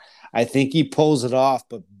there. I think he pulls it off,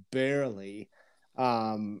 but barely.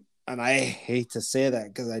 And I hate to say that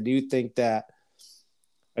because I do think that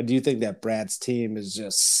Brad's team is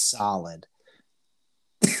just solid.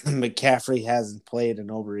 McCaffrey hasn't played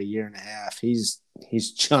in over a year and a half. He's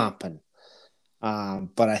chomping.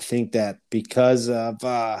 But I think that because of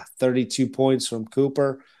 32 points from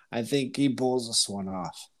Cooper, I think he pulls this one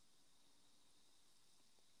off.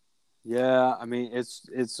 Yeah, I mean,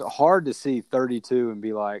 it's hard to see 32 and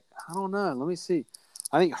be like, I don't know. Let me see.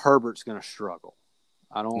 I think Herbert's going to struggle.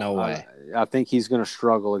 No way. I think he's going to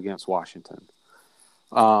struggle against Washington.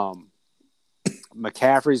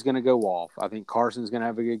 McCaffrey's going to go off. I think Carson's going to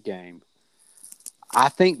have a good game. I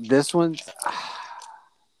think this one –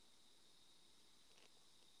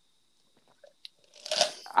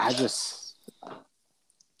 I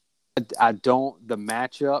don't – the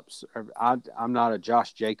matchups I'm not a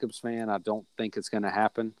Josh Jacobs fan. I don't think it's going to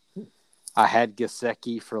happen. I had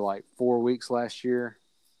Gesicki for like 4 weeks last year.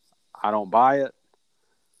 I don't buy it.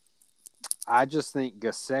 I just think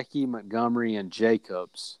Gesicki, Montgomery, and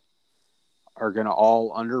Jacobs are going to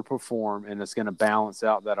all underperform, and it's going to balance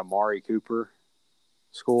out that Amari Cooper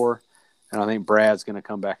score. And I think Brad's going to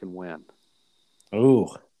come back and win. Ooh.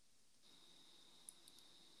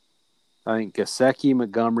 I think Gesicki,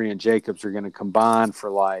 Montgomery, and Jacobs are going to combine for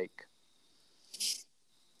like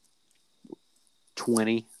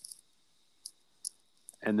 20.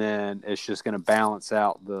 And then it's just going to balance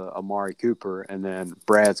out the Amari Cooper, and then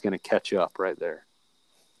Brad's going to catch up right there.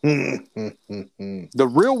 The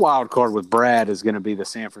real wild card with Brad is going to be the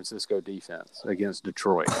San Francisco defense against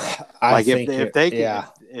Detroit. If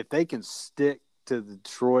they can stick to the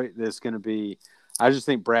Detroit, there's going to be. I just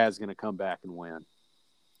think Brad's going to come back and win.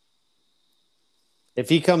 If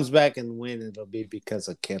he comes back and win, it'll be because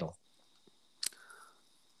of Kittle.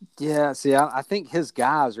 Yeah, see, I think his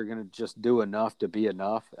guys are going to just do enough to be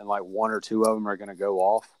enough, and like 1 or 2 of them are going to go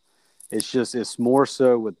off. It's more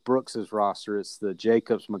so with Brooks's roster. It's the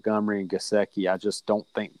Jacobs, Montgomery, and Gesicki. I just don't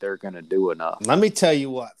think they're going to do enough. Let me tell you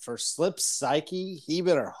what, for Slip's psyche, he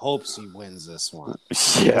better hopes he wins this one.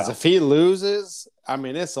 Yeah. Because if he loses, I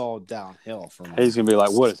mean, it's all downhill from him. He's going to be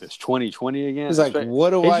like, what is this, 2020 again? He's like,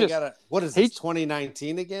 what is this,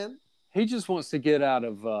 2019 again? He just wants to get out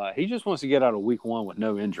of week 1 with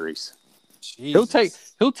no injuries.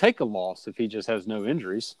 Jesus. He'll take a loss if he just has no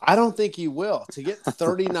injuries. I don't think he will. To get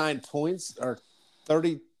 39 points or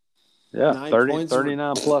 39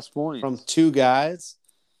 plus points from 2 guys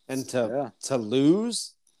and to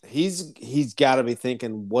lose, he's got to be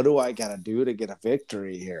thinking, what do I got to do to get a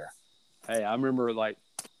victory here? Hey, I remember like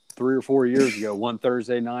 3 or 4 years ago, one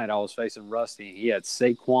Thursday night, I was facing Rusty. He had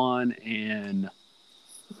Saquon and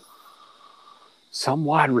some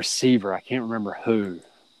wide receiver. I can't remember who.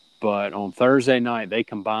 But on Thursday night, they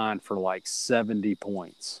combined for like 70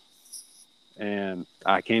 points. And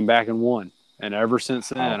I came back and won. And ever since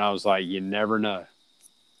then, I was like, you never know.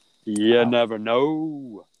 You never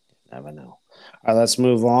know. Never know. All right, let's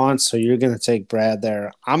move on. So you're going to take Brad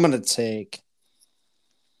there. I'm going to take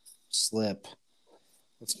Slip.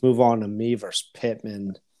 Let's move on to me versus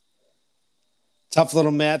Pittman. Tough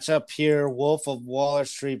little matchup here. Wolf of Waller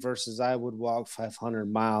Street versus I Would Walk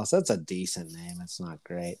 500 Miles. That's a decent name. It's not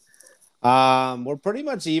great. We're pretty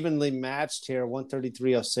much evenly matched here,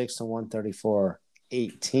 133.06 to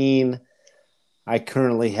 134.18. I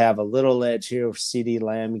currently have a little edge here with CD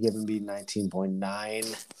Lamb giving me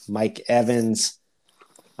 19.9. Mike Evans,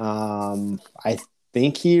 I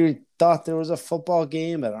think he thought there was a football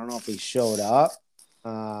game, but I don't know if he showed up.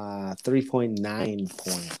 3.9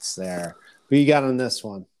 points there. Who you got on this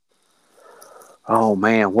one? Oh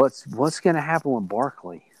man, what's going to happen with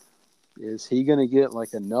Barkley? Is he going to get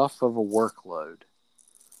like enough of a workload?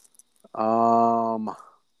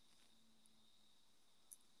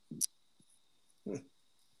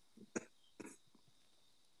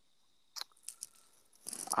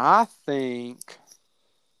 I think,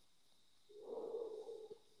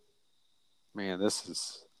 man,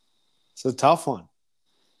 it's a tough one.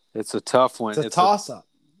 It's a tough one. It's a toss-up.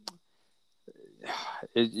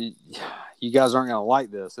 You guys aren't going to like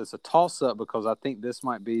this. It's a toss-up because I think this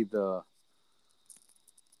might be like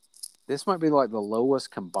the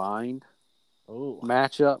lowest combined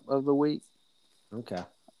matchup of the week. Okay.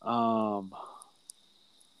 So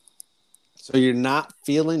you're not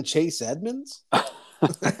feeling Chase Edmonds?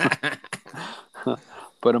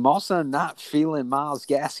 But I'm also not feeling Myles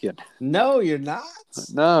Gaskin. No, you're not.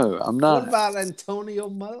 No, I'm not. What about Antonio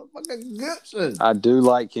motherfucking Gibson? I do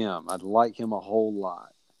like him. I'd like him a whole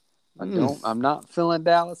lot. I'm not feeling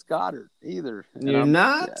Dallas Goedert either. You're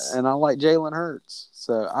not? And I like Jalen Hurts.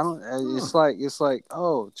 So I don't. It's like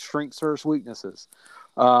strengths versus weaknesses.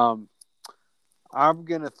 I'm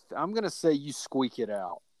gonna say you squeak it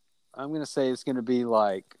out. I'm gonna say it's gonna be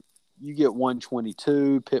like you get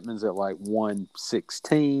 122. Pittman's at like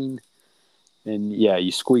 116, and yeah,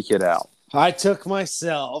 you squeak it out. I took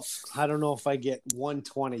myself. I don't know if I get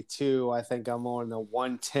 122. I think I'm more in the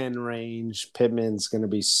 110 range. Pittman's going to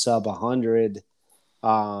be sub 100.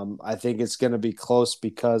 I think it's going to be close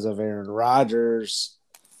because of Aaron Rodgers.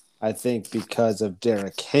 I think because of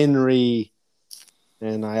Derrick Henry.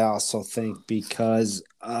 And I also think because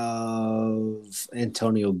of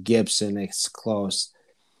Antonio Gibson, it's close.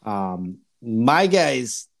 My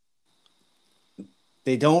guys,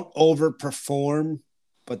 they don't overperform,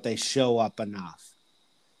 but they show up enough.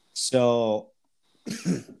 So,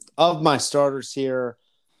 of my starters here,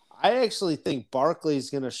 I actually think Barkley's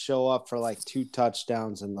going to show up for like 2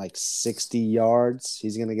 touchdowns and like 60 yards.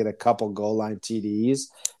 He's going to get a couple goal line TDs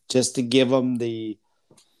just to give him the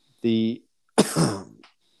knowledge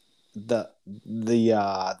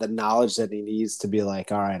that he needs to be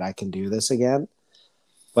like, all right, I can do this again.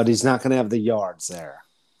 But he's not going to have the yards there.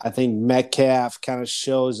 I think Metcalf kind of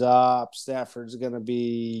shows up. Stafford's going to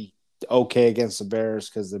be okay against the Bears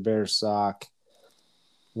because the Bears suck.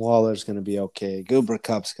 Waller's going to be okay. Cooper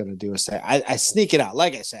Kupp's going to do his thing. I sneak it out.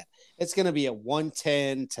 Like I said, it's going to be a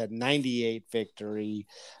 110 to 98 victory.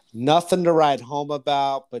 Nothing to write home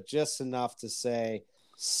about, but just enough to say,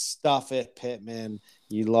 stuff it, Pittman.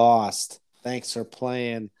 You lost. Thanks for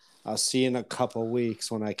playing. I'll see you in a couple weeks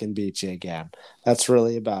when I can beat you again. That's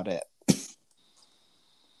really about it.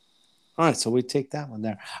 All right, so we take that one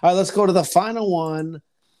there. All right, let's go to the final one.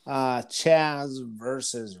 Chaz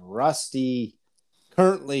versus Rusty.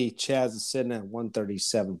 Currently, Chaz is sitting at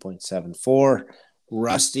 137.74.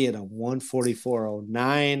 Rusty at a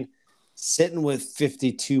 144.09. Sitting with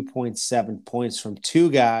 52.7 points from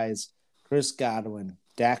 2 guys, Chris Godwin,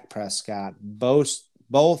 Dak Prescott, both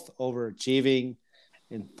overachieving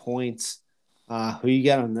in points. Who you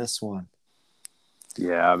got on this one?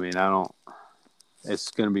 Yeah, I mean,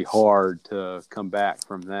 it's going to be hard to come back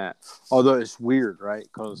from that. Although it's weird, right?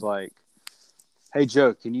 Because, like, hey,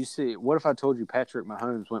 Joe, can you see? What if I told you Patrick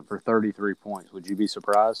Mahomes went for 33 points? Would you be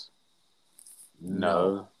surprised?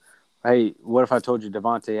 No. Hey, what if I told you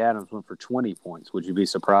Devontae Adams went for 20 points? Would you be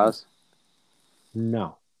surprised?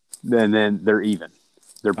 No. Then they're even.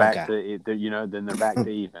 They're back to then they're back to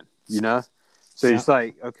even, So it's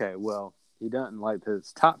like, okay, well, he doesn't like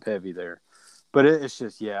his top heavy there. But it's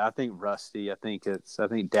just, I think Rusty. I think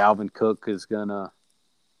Dalvin Cook is gonna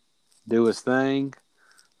do his thing.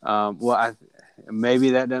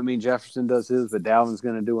 Maybe that doesn't mean Jefferson does his, but Dalvin's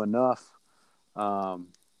gonna do enough. And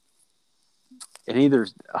either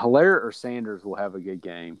Hilaire or Sanders will have a good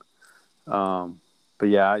game. I'm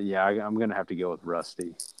gonna have to go with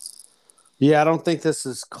Rusty. Yeah, I don't think this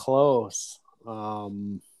is close.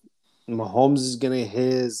 Mahomes is going to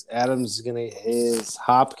his. Adams is going to his.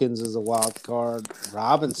 Hopkins is a wild card.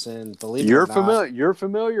 Robinson, believe it or not. You're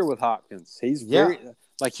familiar with Hopkins. He's very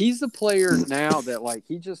he's the player now that like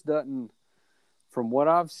he just doesn't from what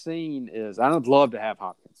I've seen is I'd love to have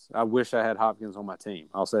Hopkins. I wish I had Hopkins on my team.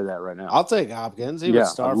 I'll say that right now. I'll take Hopkins. He would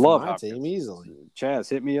start for my team easily. Chaz,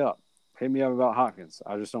 hit me up. Hit me up about Hopkins.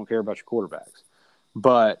 I just don't care about your quarterbacks.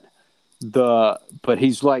 But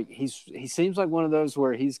he seems like one of those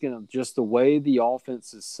where he's gonna, just the way the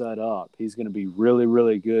offense is set up, he's gonna be really,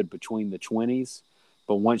 really good between the 20s.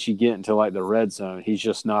 But once you get into like the red zone, he's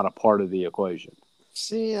just not a part of the equation.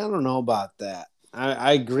 See, I don't know about that.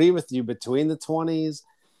 I agree with you between the 20s,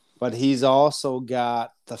 but he's also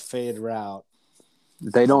got the fade route.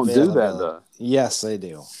 They don't do that, though. Yes, they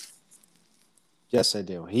do. Yes, they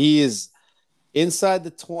do. He is inside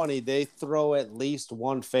the 20. They throw at least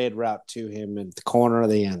one fade route to him in the corner of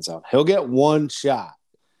the end zone. He'll get one shot.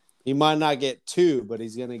 He might not get two, but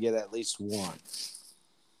he's going to get at least one.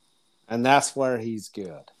 And that's where he's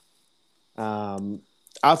good.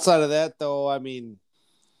 Outside of that, though, I mean,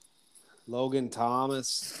 Logan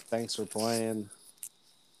Thomas, thanks for playing.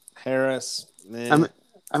 Harris, man.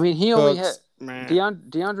 I mean, he only had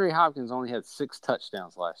DeAndre Hopkins only had 6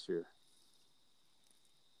 touchdowns last year.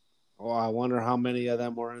 Oh, I wonder how many of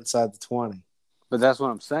them were inside the 20. But that's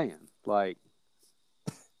what I'm saying. Like,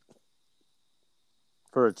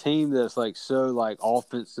 for a team that's like so like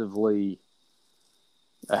offensively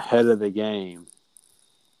ahead of the game,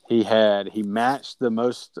 he matched the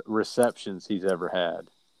most receptions he's ever had.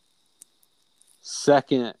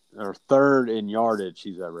 Second or third in yardage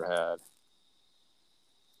he's ever had.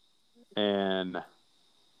 And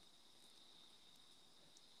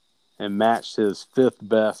matched his 5th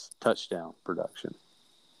best touchdown production.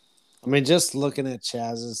 I mean, just looking at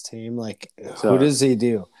Chaz's team, like, who does he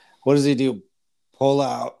do? What does he do? Pull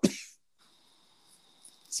out.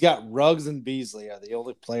 He's got Ruggs and Beasley are the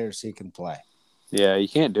only players he can play. Yeah, you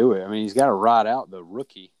can't do it. I mean, he's got to ride out the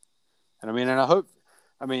rookie. And I hope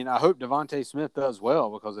Devontae Smith does well,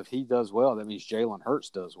 because if he does well, that means Jalen Hurts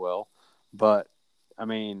does well. But I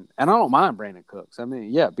mean, and I don't mind Brandon Cooks. I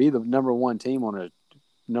mean, yeah, be the number one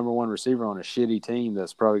receiver on a shitty team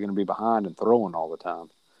that's probably going to be behind and throwing all the time.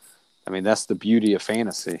 I mean, that's the beauty of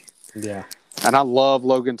fantasy. Yeah. And I love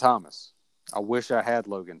Logan Thomas. I wish I had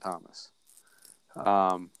Logan Thomas.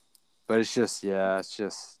 But it's just, I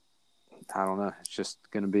don't know. It's just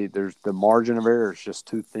going to be, there's the margin of error is just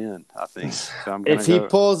too thin, I think. So if he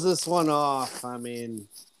pulls this one off, I mean,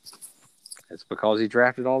 it's because he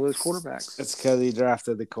drafted all those quarterbacks. It's because he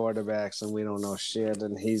drafted the quarterbacks, and we don't know shit,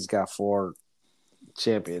 and he's got 4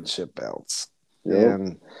 championship belts. Yep.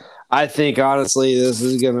 And I think, honestly, this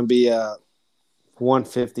is going to be a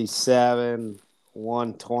 157,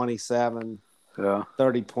 127,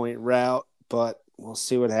 30-point route, but we'll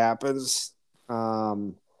see what happens. I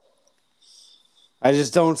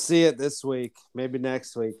just don't see it this week. Maybe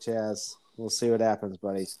next week, Chaz. We'll see what happens,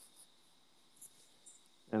 buddy.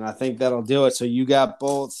 And I think that'll do it. So you got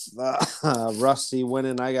both Rusty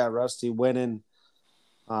winning. I got Rusty winning.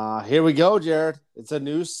 Here we go, Jared. It's a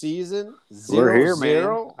new season. We're here,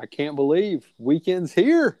 man. I can't believe weekend's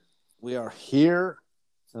here. We are here.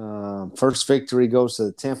 First victory goes to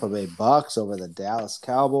the Tampa Bay Bucks over the Dallas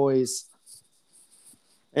Cowboys.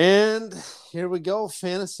 And here we go,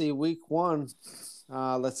 fantasy week 1.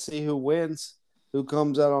 Let's see who wins, who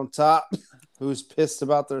comes out on top, who's pissed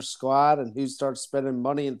about their squad, and who starts spending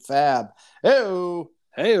money in fab. Hey-o.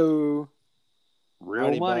 Real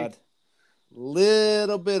Alrighty, money. Bud.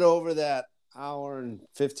 Little bit over that hour and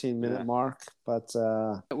 15-minute mark, but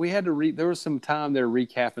we had to there was some time there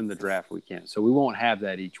recapping the draft weekend, so we won't have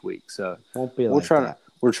that each week. So won't be we're trying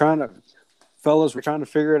to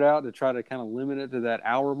figure it out to try to kind of limit it to that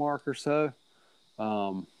hour mark or so.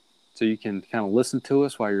 So you can kind of listen to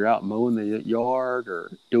us while you're out mowing the yard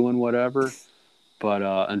or doing whatever. But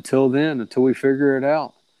until we figure it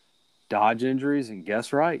out, dodge injuries and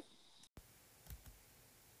guess right.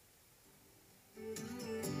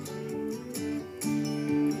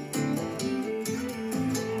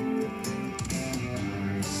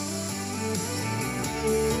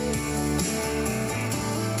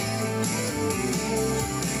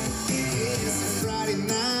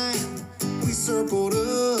 Circled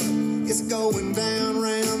up, it's going down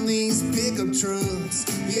around these pickup trucks.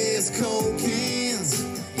 Yeah, it's cold cans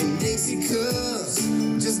and Dixie cups,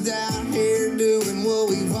 just out here doing what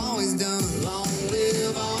we've always done. Long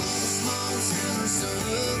live all the small towners, sun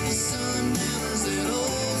up the sundowners, that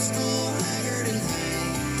old school Haggard and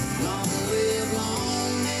Hank. Long live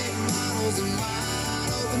long neck models and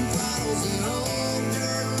wide open throttles and old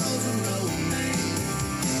dirt roads with no name.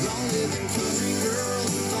 Long live the country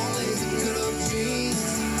girls, long live the cut up jeans.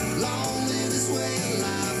 Long live this way of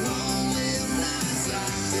life, long live nights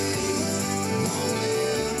like these. Long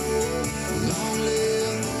live, long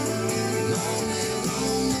live, long live.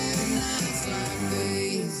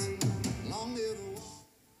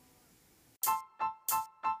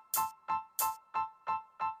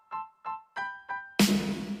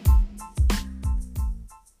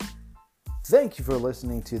 Thank you for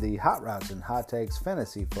listening to the Hot Routes and Hot Takes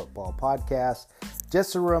Fantasy Football Podcast.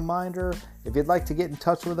 Just a reminder, if you'd like to get in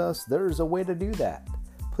touch with us, there's a way to do that.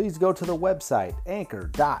 Please go to the website,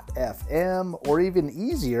 anchor.fm, or even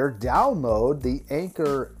easier, download the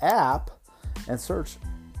Anchor app and search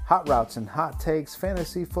Hot Routes and Hot Takes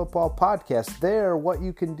Fantasy Football Podcast. There, what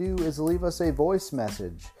you can do is leave us a voice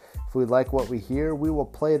message. If we like what we hear, we will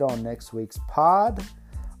play it on next week's pod.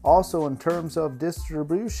 Also, in terms of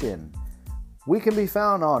distribution, we can be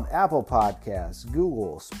found on Apple Podcasts,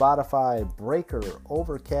 Google, Spotify, Breaker,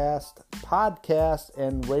 Overcast, Podcast,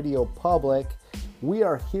 and Radio Public. We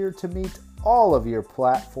are here to meet all of your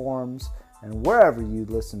platforms and wherever you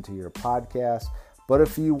listen to your podcast. But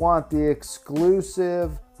if you want the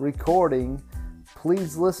exclusive recording,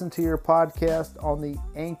 please listen to your podcast on the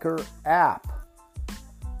Anchor app.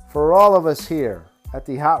 For all of us here at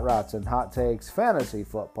the Hot Routes and Hot Takes Fantasy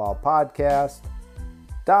Football Podcast,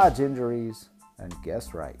 dodge injuries and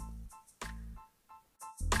guess right.